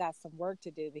 oh, I got some work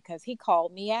to do because he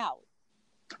called me out.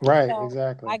 Right. So I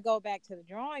Exactly. go back to the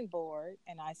drawing board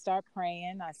and I start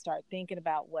praying. I start thinking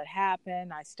about what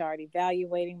happened. I start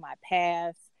evaluating my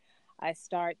past. I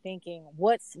start thinking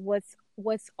what's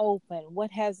open,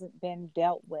 what hasn't been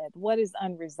dealt with, what is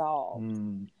unresolved.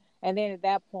 Mm, And then at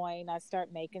that point, I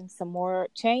start making some more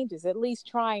changes, at least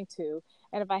trying to.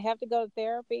 And if I have to go to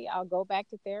therapy, I'll go back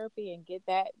to therapy and get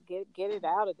it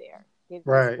out of there. Just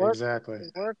right. Exactly.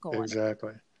 work on it.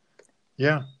 Exactly.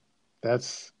 Yeah.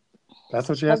 That's that's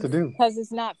what you have to do. Because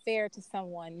it's not fair to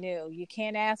someone new. You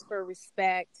can't ask for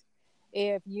respect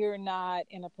if you're not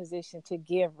in a position to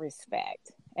give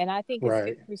respect. And I think it's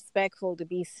Right. disrespectful to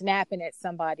be snapping at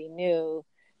somebody new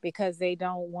because they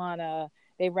don't want to.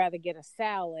 They rather get a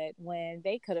salad when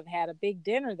they could have had a big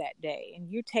dinner that day. And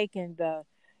you're taking the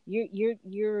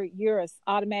you're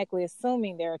automatically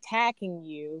assuming they're attacking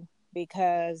you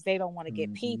because they don't want to get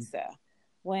Hmm. pizza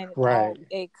when Right.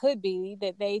 it could be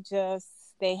that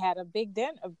they had a big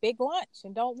dinner, a big lunch,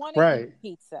 and don't want to eat Right.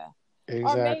 pizza, or maybe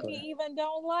Exactly. even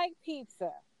don't like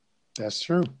pizza. That's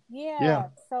true. Yeah, Yeah.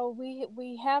 so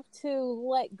we have to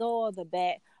let go of the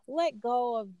bad, let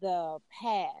go of the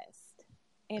past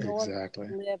in order Exactly.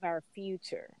 to live our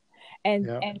future, and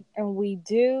Yep. we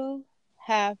do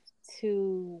have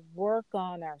to work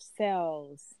on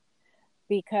ourselves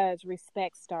because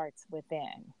respect starts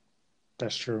within.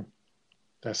 That's true.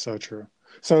 That's so true.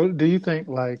 So, do you think,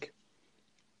 like,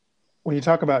 when you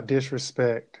talk about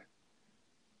disrespect,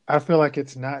 I feel like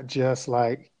it's not just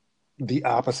like the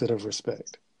opposite of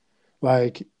respect.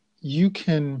 Like, you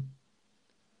can,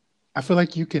 I feel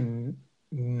like you can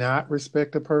not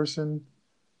respect a person,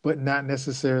 but not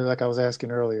necessarily, like I was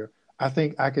asking earlier, I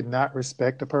think I could not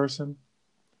respect a person,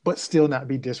 but still not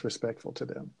be disrespectful to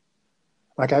them.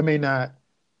 Like I may not,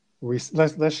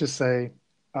 let's just say,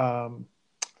 um,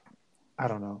 I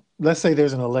don't know. Let's say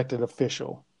there's an elected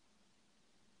official,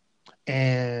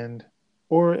 and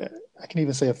or I can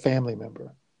even say a family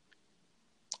member,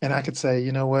 and I could say,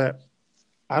 you know what,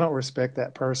 I don't respect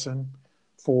that person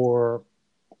for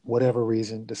whatever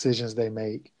reason, decisions they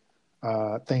make,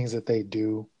 things that they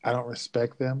do. I don't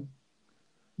respect them,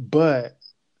 but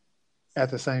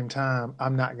at the same time,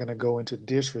 I'm not going to go into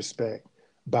disrespect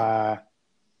by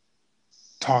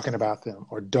talking about them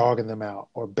or dogging them out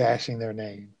or bashing their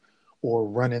name or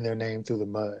running their name through the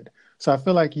mud. So I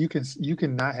feel like you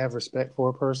can not have respect for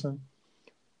a person,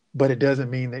 but it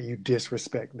doesn't mean that you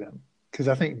disrespect them. Because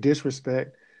I think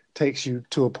disrespect takes you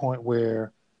to a point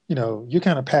where, you're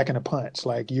kind of packing a punch.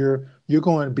 Like you're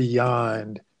going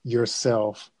beyond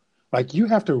yourself. Like you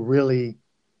have to really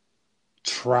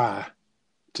try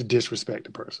to disrespect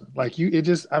a person. Like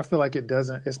I feel like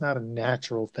it's not a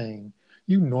natural thing.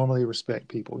 You normally respect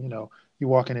people. You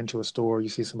walking into a store, you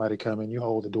see somebody coming, you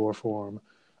hold the door for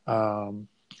them.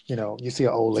 You see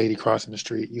an old lady crossing the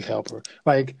street, you help her.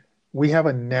 Like we have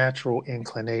a natural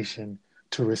inclination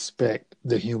to respect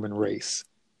the human race.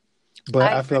 But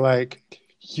I I agree. feel like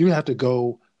you have to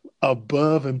go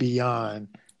above and beyond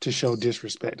to show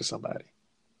disrespect to somebody,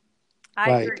 I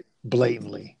agree. like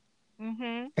blatantly.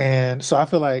 Mm-hmm. And so I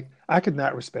feel like I could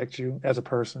not respect you as a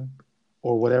person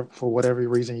or whatever for whatever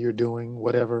reason you're doing,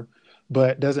 whatever,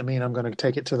 but doesn't mean I'm going to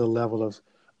take it to the level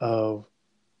of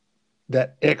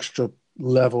that extra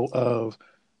level of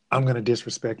I'm going to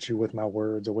disrespect you with my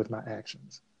words or with my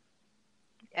actions.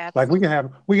 Like Absolutely.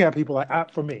 we can have people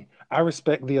like for me, I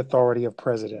respect the authority of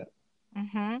president.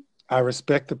 Mm-hmm. I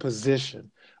respect the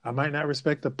position. I might not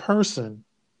respect the person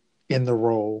in the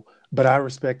role, but I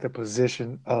respect the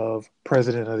position of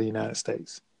president of the United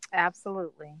States.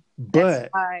 Absolutely. That's But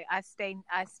why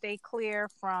I stay clear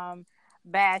from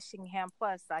bashing him.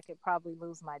 Plus, I could probably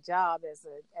lose my job as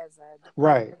a Department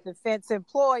right, of Defense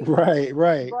employee.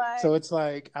 right. But So it's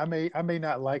like I may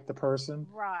not like the person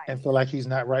and right, feel like he's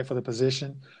not right for the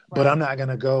position, but right. I'm not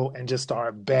gonna go and just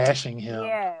start bashing him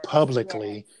Yes, yes,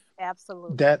 publicly.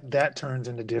 absolutely. That turns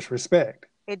into disrespect.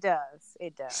 It does.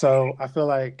 It does. So I feel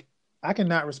like I can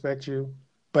not respect you,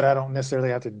 but I don't necessarily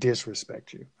have to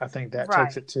disrespect you. I think that takes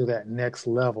Right. it to that next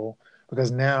level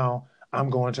because now I'm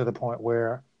going to the point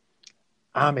where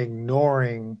I'm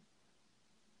ignoring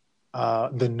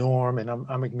the norm, and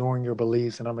I'm ignoring your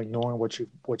beliefs, and I'm ignoring what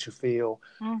you feel,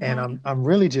 and Mm-hmm. I'm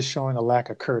really just showing a lack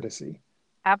of courtesy.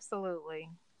 Absolutely.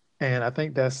 And I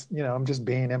think that's I'm just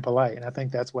being impolite, and I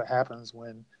think that's what happens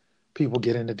when people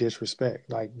get into disrespect,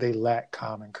 like they lack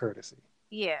common courtesy.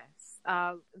 Yes.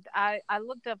 I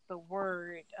looked up the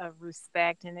word of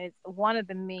respect, and it's one of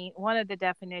the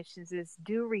definitions is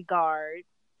due regard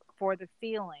for the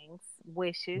feelings,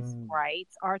 wishes, Mm,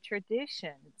 rights, or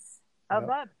traditions of yep.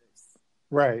 others.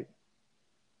 Right.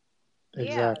 Yeah,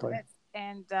 Exactly. that's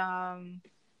and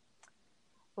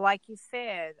like you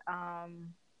said,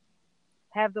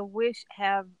 have the wish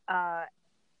have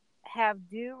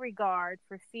due regard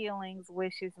for feelings,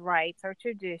 wishes, rights, or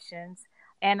traditions,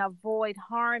 and avoid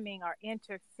harming or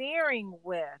interfering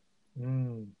with.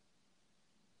 Mm,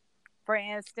 For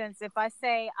instance, if I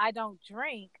say I don't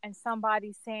drink and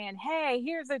somebody's saying, "Hey,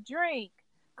 here's a drink.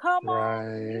 Come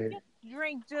on, you right. can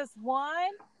drink just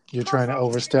one." You're Come trying to on,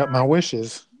 overstep my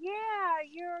wishes. yeah,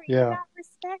 you're Yeah. not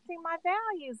respecting my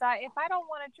values. If I don't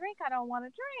want to drink, I don't want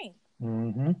to drink.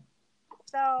 Hmm.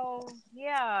 So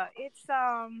yeah, it's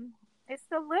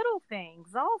the little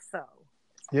things also.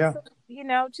 Yeah. So,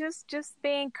 just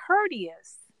being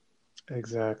courteous.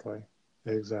 Exactly.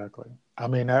 Exactly. I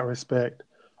may not respect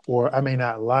or I may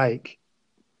not like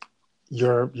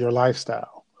your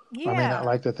lifestyle. I may not Yeah,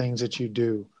 like the things that you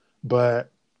do,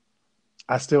 but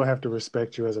I still have to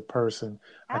respect you as a person.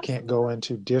 I can't go absolutely.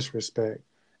 into disrespect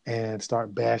and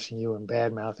start bashing you and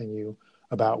bad mouthing you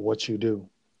about what you do.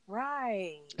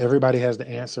 Right. Everybody has the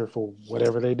answer for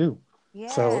whatever they do.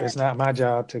 So Yeah, it's not my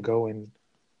job to go and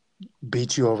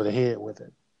beat you over the head with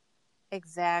it.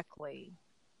 exactly.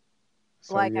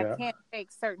 So Like I yeah. can't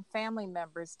take certain family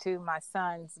members to my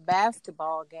son's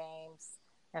basketball games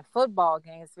and football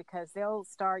games because they'll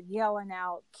start yelling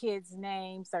out kids'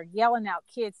 names or yelling out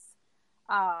kids'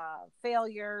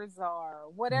 failures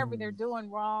or whatever they're Mm, doing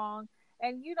wrong,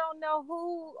 and you don't know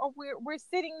who we're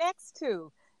sitting next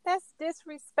to. That's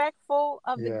disrespectful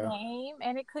of the yeah. game,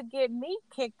 and it could get me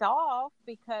kicked off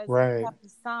because we Right. have to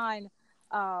sign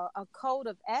a code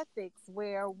of ethics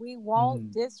where we won't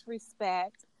Mm,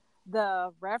 disrespect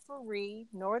the referee,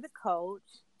 nor the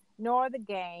coach, nor the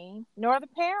game, nor the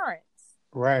parents.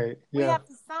 Right. We Yeah. have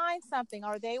to sign something,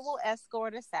 or they will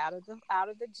escort us out of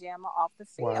the gym or off the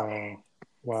field. Wow.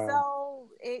 Wow. So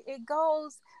it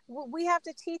goes. We have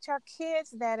to teach our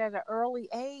kids that at an early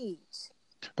age.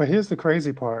 But here's the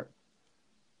crazy part.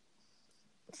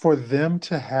 For them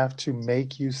to have to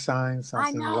make you sign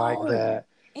I something like know that,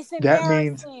 it's that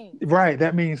means, embarrassing. right,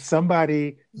 that means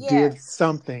somebody did Yes,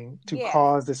 something to yes,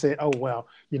 cause to say, oh, well,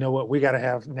 you know what, we got to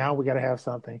have something to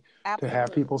have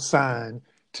absolutely. people sign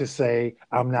to say,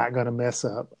 I'm not going to mess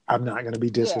up. I'm not going to be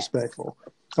Yes, disrespectful.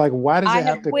 Like, why does I it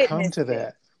have have to come to witnessed it.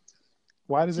 that?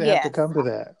 Why does it have to Yes. come to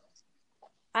that?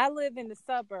 I live in the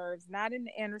suburbs, not in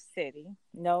the inner city.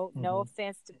 No, no Hmm.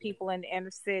 offense to people in the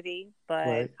inner city, but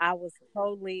Right. I was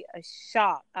totally a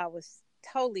shock. I was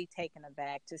totally taken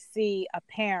aback to see a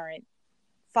parent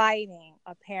fighting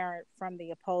a parent from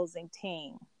the opposing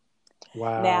team.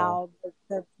 Wow. Now,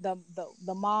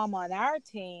 the mom on our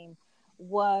team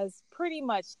was pretty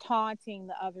much taunting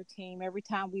the other team. Every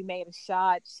time we made a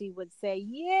shot, she would say,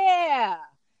 "Yeah,"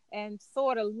 and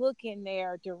sort of look in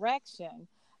their direction.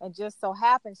 And just so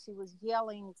happened, she was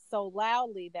yelling so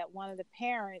loudly that one of the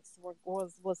parents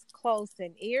was close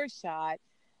in earshot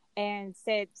and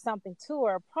said something to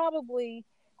her, probably,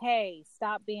 "Hey,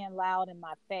 stop being loud in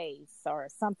my face," or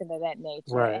something of that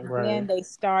nature. Right. And then Right. they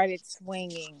started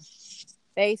swinging.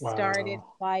 They started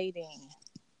Wow. fighting.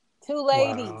 Two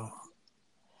ladies. Wow.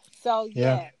 So,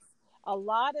 Yeah. yes, a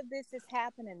lot of this is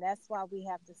happening. That's why we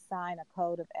have to sign a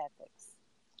code of ethics.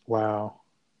 Wow.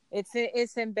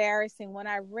 It's embarrassing. When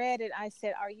I read it, I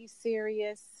said, "Are you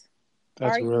serious?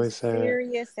 That's Are you really sad.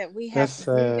 serious that we have That's to do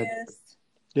sad. this?"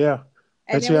 Yeah.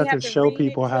 And That then you we have have to to show read it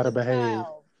people to how to the behave.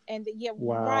 child. And yeah,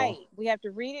 Wow. right. We have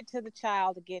to read it to the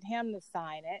child to get him to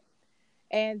sign it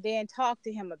and then talk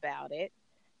to him about it.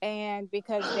 And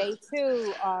because they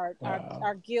too Wow.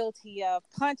 are guilty of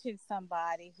punching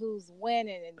somebody who's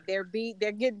winning, and they're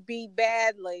getting beat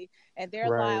badly, and they're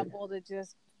Right. liable to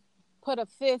just put a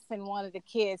fist in one of the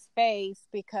kids' face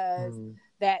because Mm.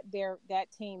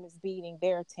 that team is beating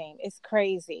their team. It's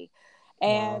crazy.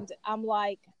 Wow. And I'm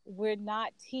like, we're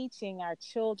not teaching our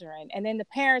children. And then the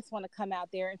parents want to come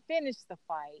out there and finish the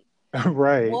fight.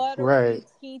 Right. What are we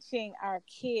Right. teaching our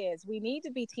kids? We need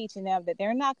to be teaching them that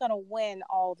they're not going to win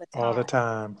all the All the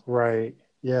time. time. Right.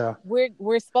 Yeah.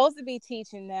 We're supposed to be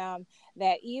teaching them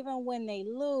that even when they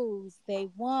lose, they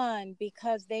won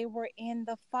because they were in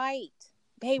the fight.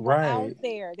 They were out Right.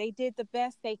 there. They did the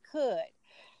best they could.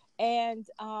 And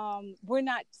we're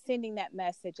not sending that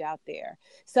message out there.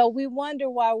 So we wonder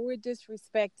why we're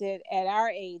disrespected at our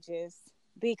ages,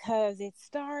 because it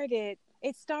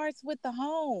starts with the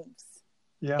homes.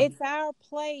 Yeah. It's our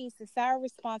place, it's our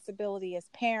responsibility as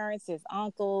parents, as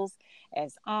uncles,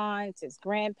 as aunts, as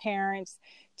grandparents,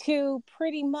 to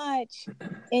pretty much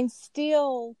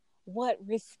instill what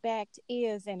respect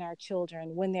is in our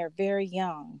children when they're very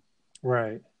young.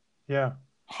 Right. Yeah.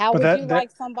 How But would you that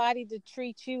like somebody to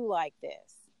treat you like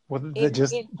this? well it that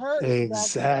just it hurts, doesn't it?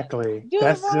 exactly. Do the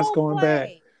That's just role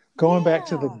play. going back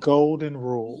to the Yeah. golden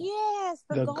rule. Yes,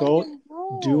 the The goal golden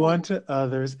do rule. unto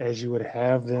others as you would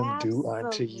have them do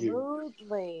unto you.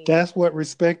 Absolutely. That's what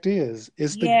respect is.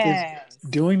 It's Yes.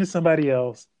 doing to somebody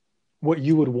else what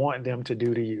you would want them to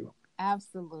do to you.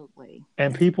 Absolutely.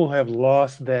 And people have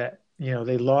lost that,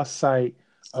 they lost sight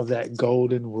of that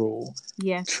golden rule.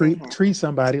 Yes, they Treat have.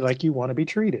 somebody like you want to be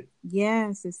treated.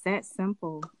 Yes, it's that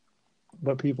simple.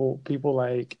 But people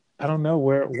like, I don't know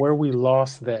where we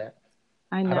lost that.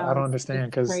 I I know don't it's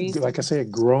understand because, like I crazy.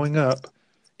 said, growing up,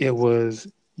 it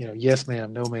was, yes,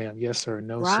 ma'am, no, ma'am, yes, sir,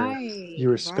 no, sir. Right, You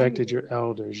right. respected your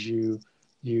elders. You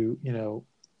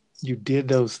did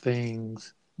those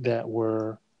things that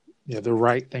were, the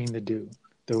right thing to do.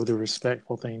 They were the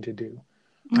respectful thing to do.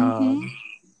 Mm-hmm.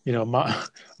 Um, my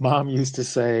mom used to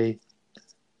say,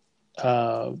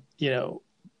 uh, you know,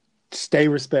 stay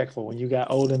respectful when you got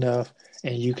old enough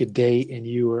and you could date and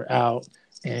you were out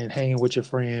and hanging with your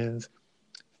friends.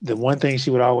 The one thing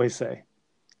she would always say,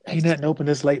 ain't nothing open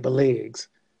this late but legs.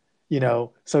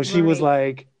 So she was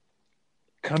Right. like,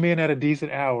 come in at a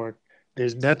decent hour.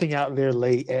 There's nothing out there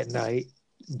late at night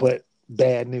but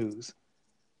bad news.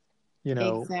 You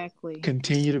know, Exactly.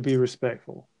 continue to be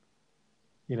respectful.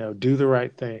 Do the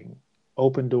right thing.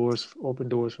 Open doors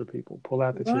for people. Pull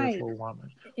out the chair Right. for a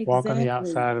woman. Walk on the Exactly.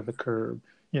 outside of the curb.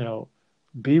 You know,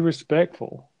 be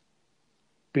respectful.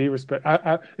 Be respect.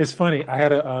 It's funny. I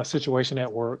had a situation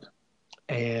at work,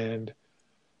 and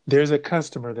there's a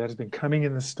customer that has been coming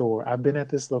in the store. I've been at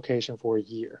this location for a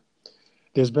year.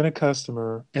 There's been a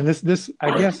customer, and this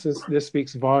I guess this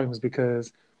speaks volumes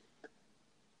because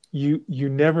you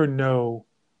never know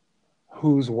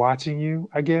who's watching you,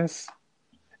 I guess.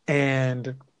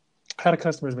 And had a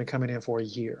customer who's been coming in for a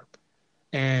year,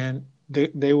 and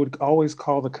they would always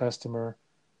call the customer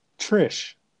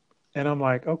Trish. And I'm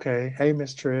like, okay, hey,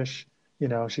 Miss Trish,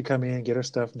 she come in, get her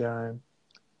stuff done.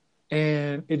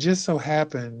 And it just so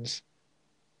happens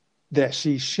that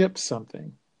she shipped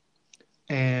something.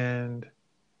 And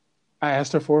I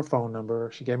asked her for a phone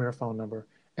number. She gave me her phone number.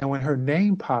 And when her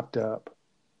name popped up,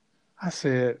 I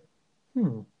said,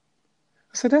 I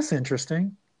said, that's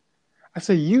interesting. I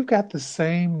said, you got the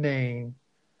same name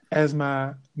as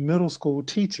my middle school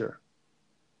teacher.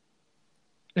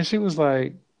 And she was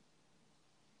like,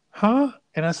 huh?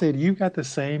 And I said, you got the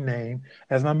same name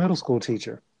as my middle school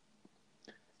teacher.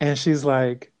 And she's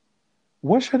like,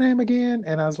 what's your name again?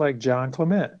 And I was like, John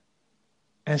Clement.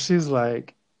 And she's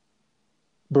like,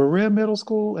 Berea Middle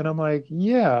School? And I'm like,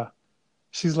 yeah.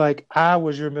 She's like, I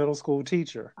was your middle school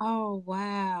teacher. Oh,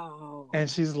 wow. And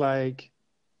she's like,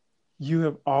 you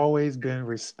have always been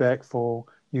respectful.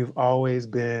 You've always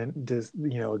been this,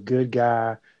 a good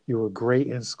guy. You were great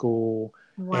in school.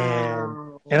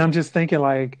 Wow. And I'm just thinking,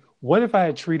 like, what if I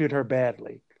had treated her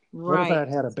badly? Right. What if I had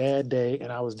had a bad day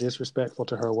and I was disrespectful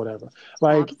to her or whatever?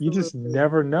 Like, Absolutely. you just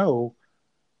never know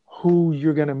who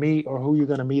you're going to meet or who you're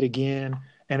going to meet again.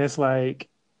 And it's like,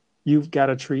 you've got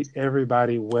to treat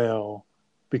everybody well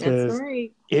because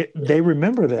right. They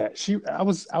remember that. I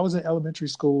was in elementary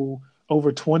school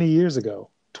over 20 years ago,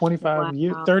 25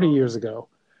 years, 30 years ago.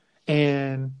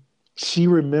 And she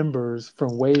remembers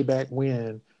from way back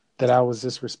when that I was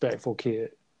this respectful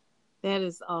kid. That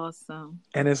is awesome.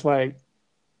 And it's like,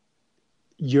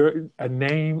 a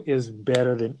name is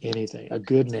better than anything. A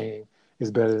good name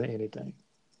is better than anything.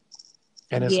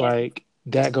 And it's like,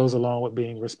 that goes along with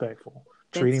being respectful,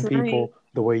 treating people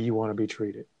the way you want to be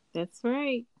treated. That's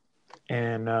right.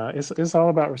 And it's all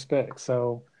about respect.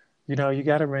 So, you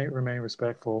got to remain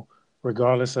respectful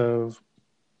regardless of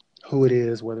who it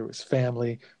is, whether it's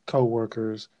family,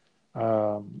 coworkers,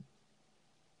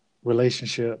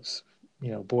 relationships,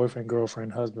 boyfriend,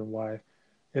 girlfriend, husband, wife.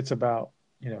 It's about,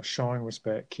 showing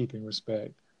respect, keeping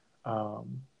respect,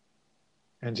 and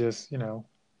just,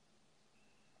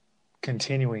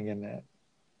 continuing in that.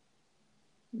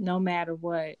 No matter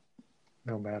what.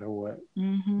 No matter what.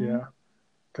 Mm-hmm. Yeah.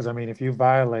 Because, if you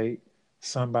violate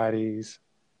somebody's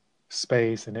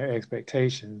space and their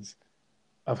expectations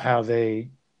of how they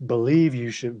believe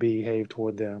you should behave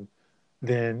toward them,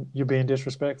 then you're being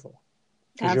disrespectful.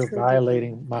 Because you're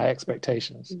violating my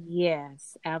expectations.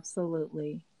 Yes,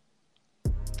 absolutely.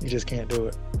 You just can't do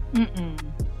it. Mm-mm.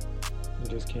 You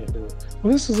just can't do it.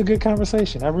 Well, this was a good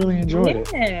conversation. I really enjoyed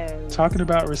it. Talking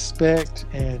about respect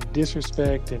and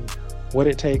disrespect and what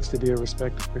it takes to be a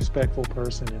respectful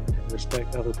person and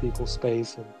respect other people's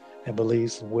space and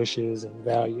beliefs and wishes and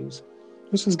values.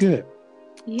 This was good.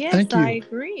 Yes, Thank you. I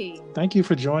agree. Thank you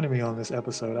for joining me on this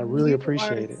episode. I really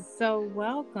appreciate it. So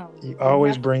welcome. You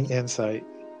always bring insight.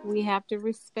 We have to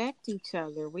respect each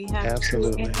other. We have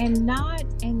Absolutely. to, and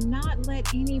not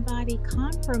let anybody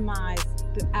compromise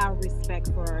our respect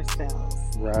for ourselves.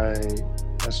 Right.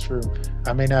 That's true.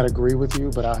 I may not agree with you,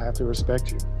 but I'll have to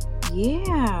respect you.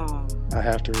 Yeah. I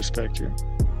have to respect you.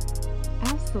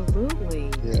 Absolutely.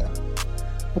 Yeah.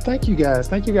 Well, thank you guys.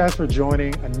 Thank you guys for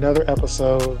joining another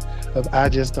episode of I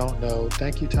Just Don't Know.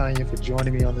 Thank you, Tanya, for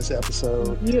joining me on this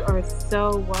episode. You are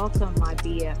so welcome, my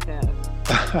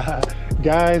BFF.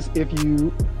 Guys, if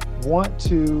you want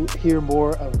to hear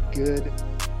more of good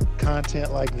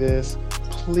content like this,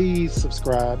 please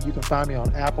subscribe. You can find me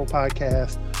on Apple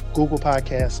Podcasts, Google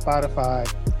Podcasts, Spotify,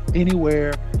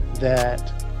 anywhere that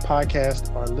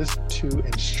podcasts are listened to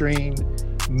and streamed.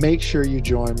 Make sure you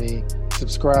join me.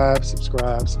 Subscribe.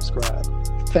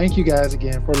 Thank you guys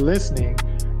again for listening.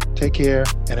 Take care.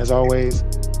 And as always,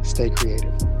 stay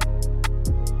creative.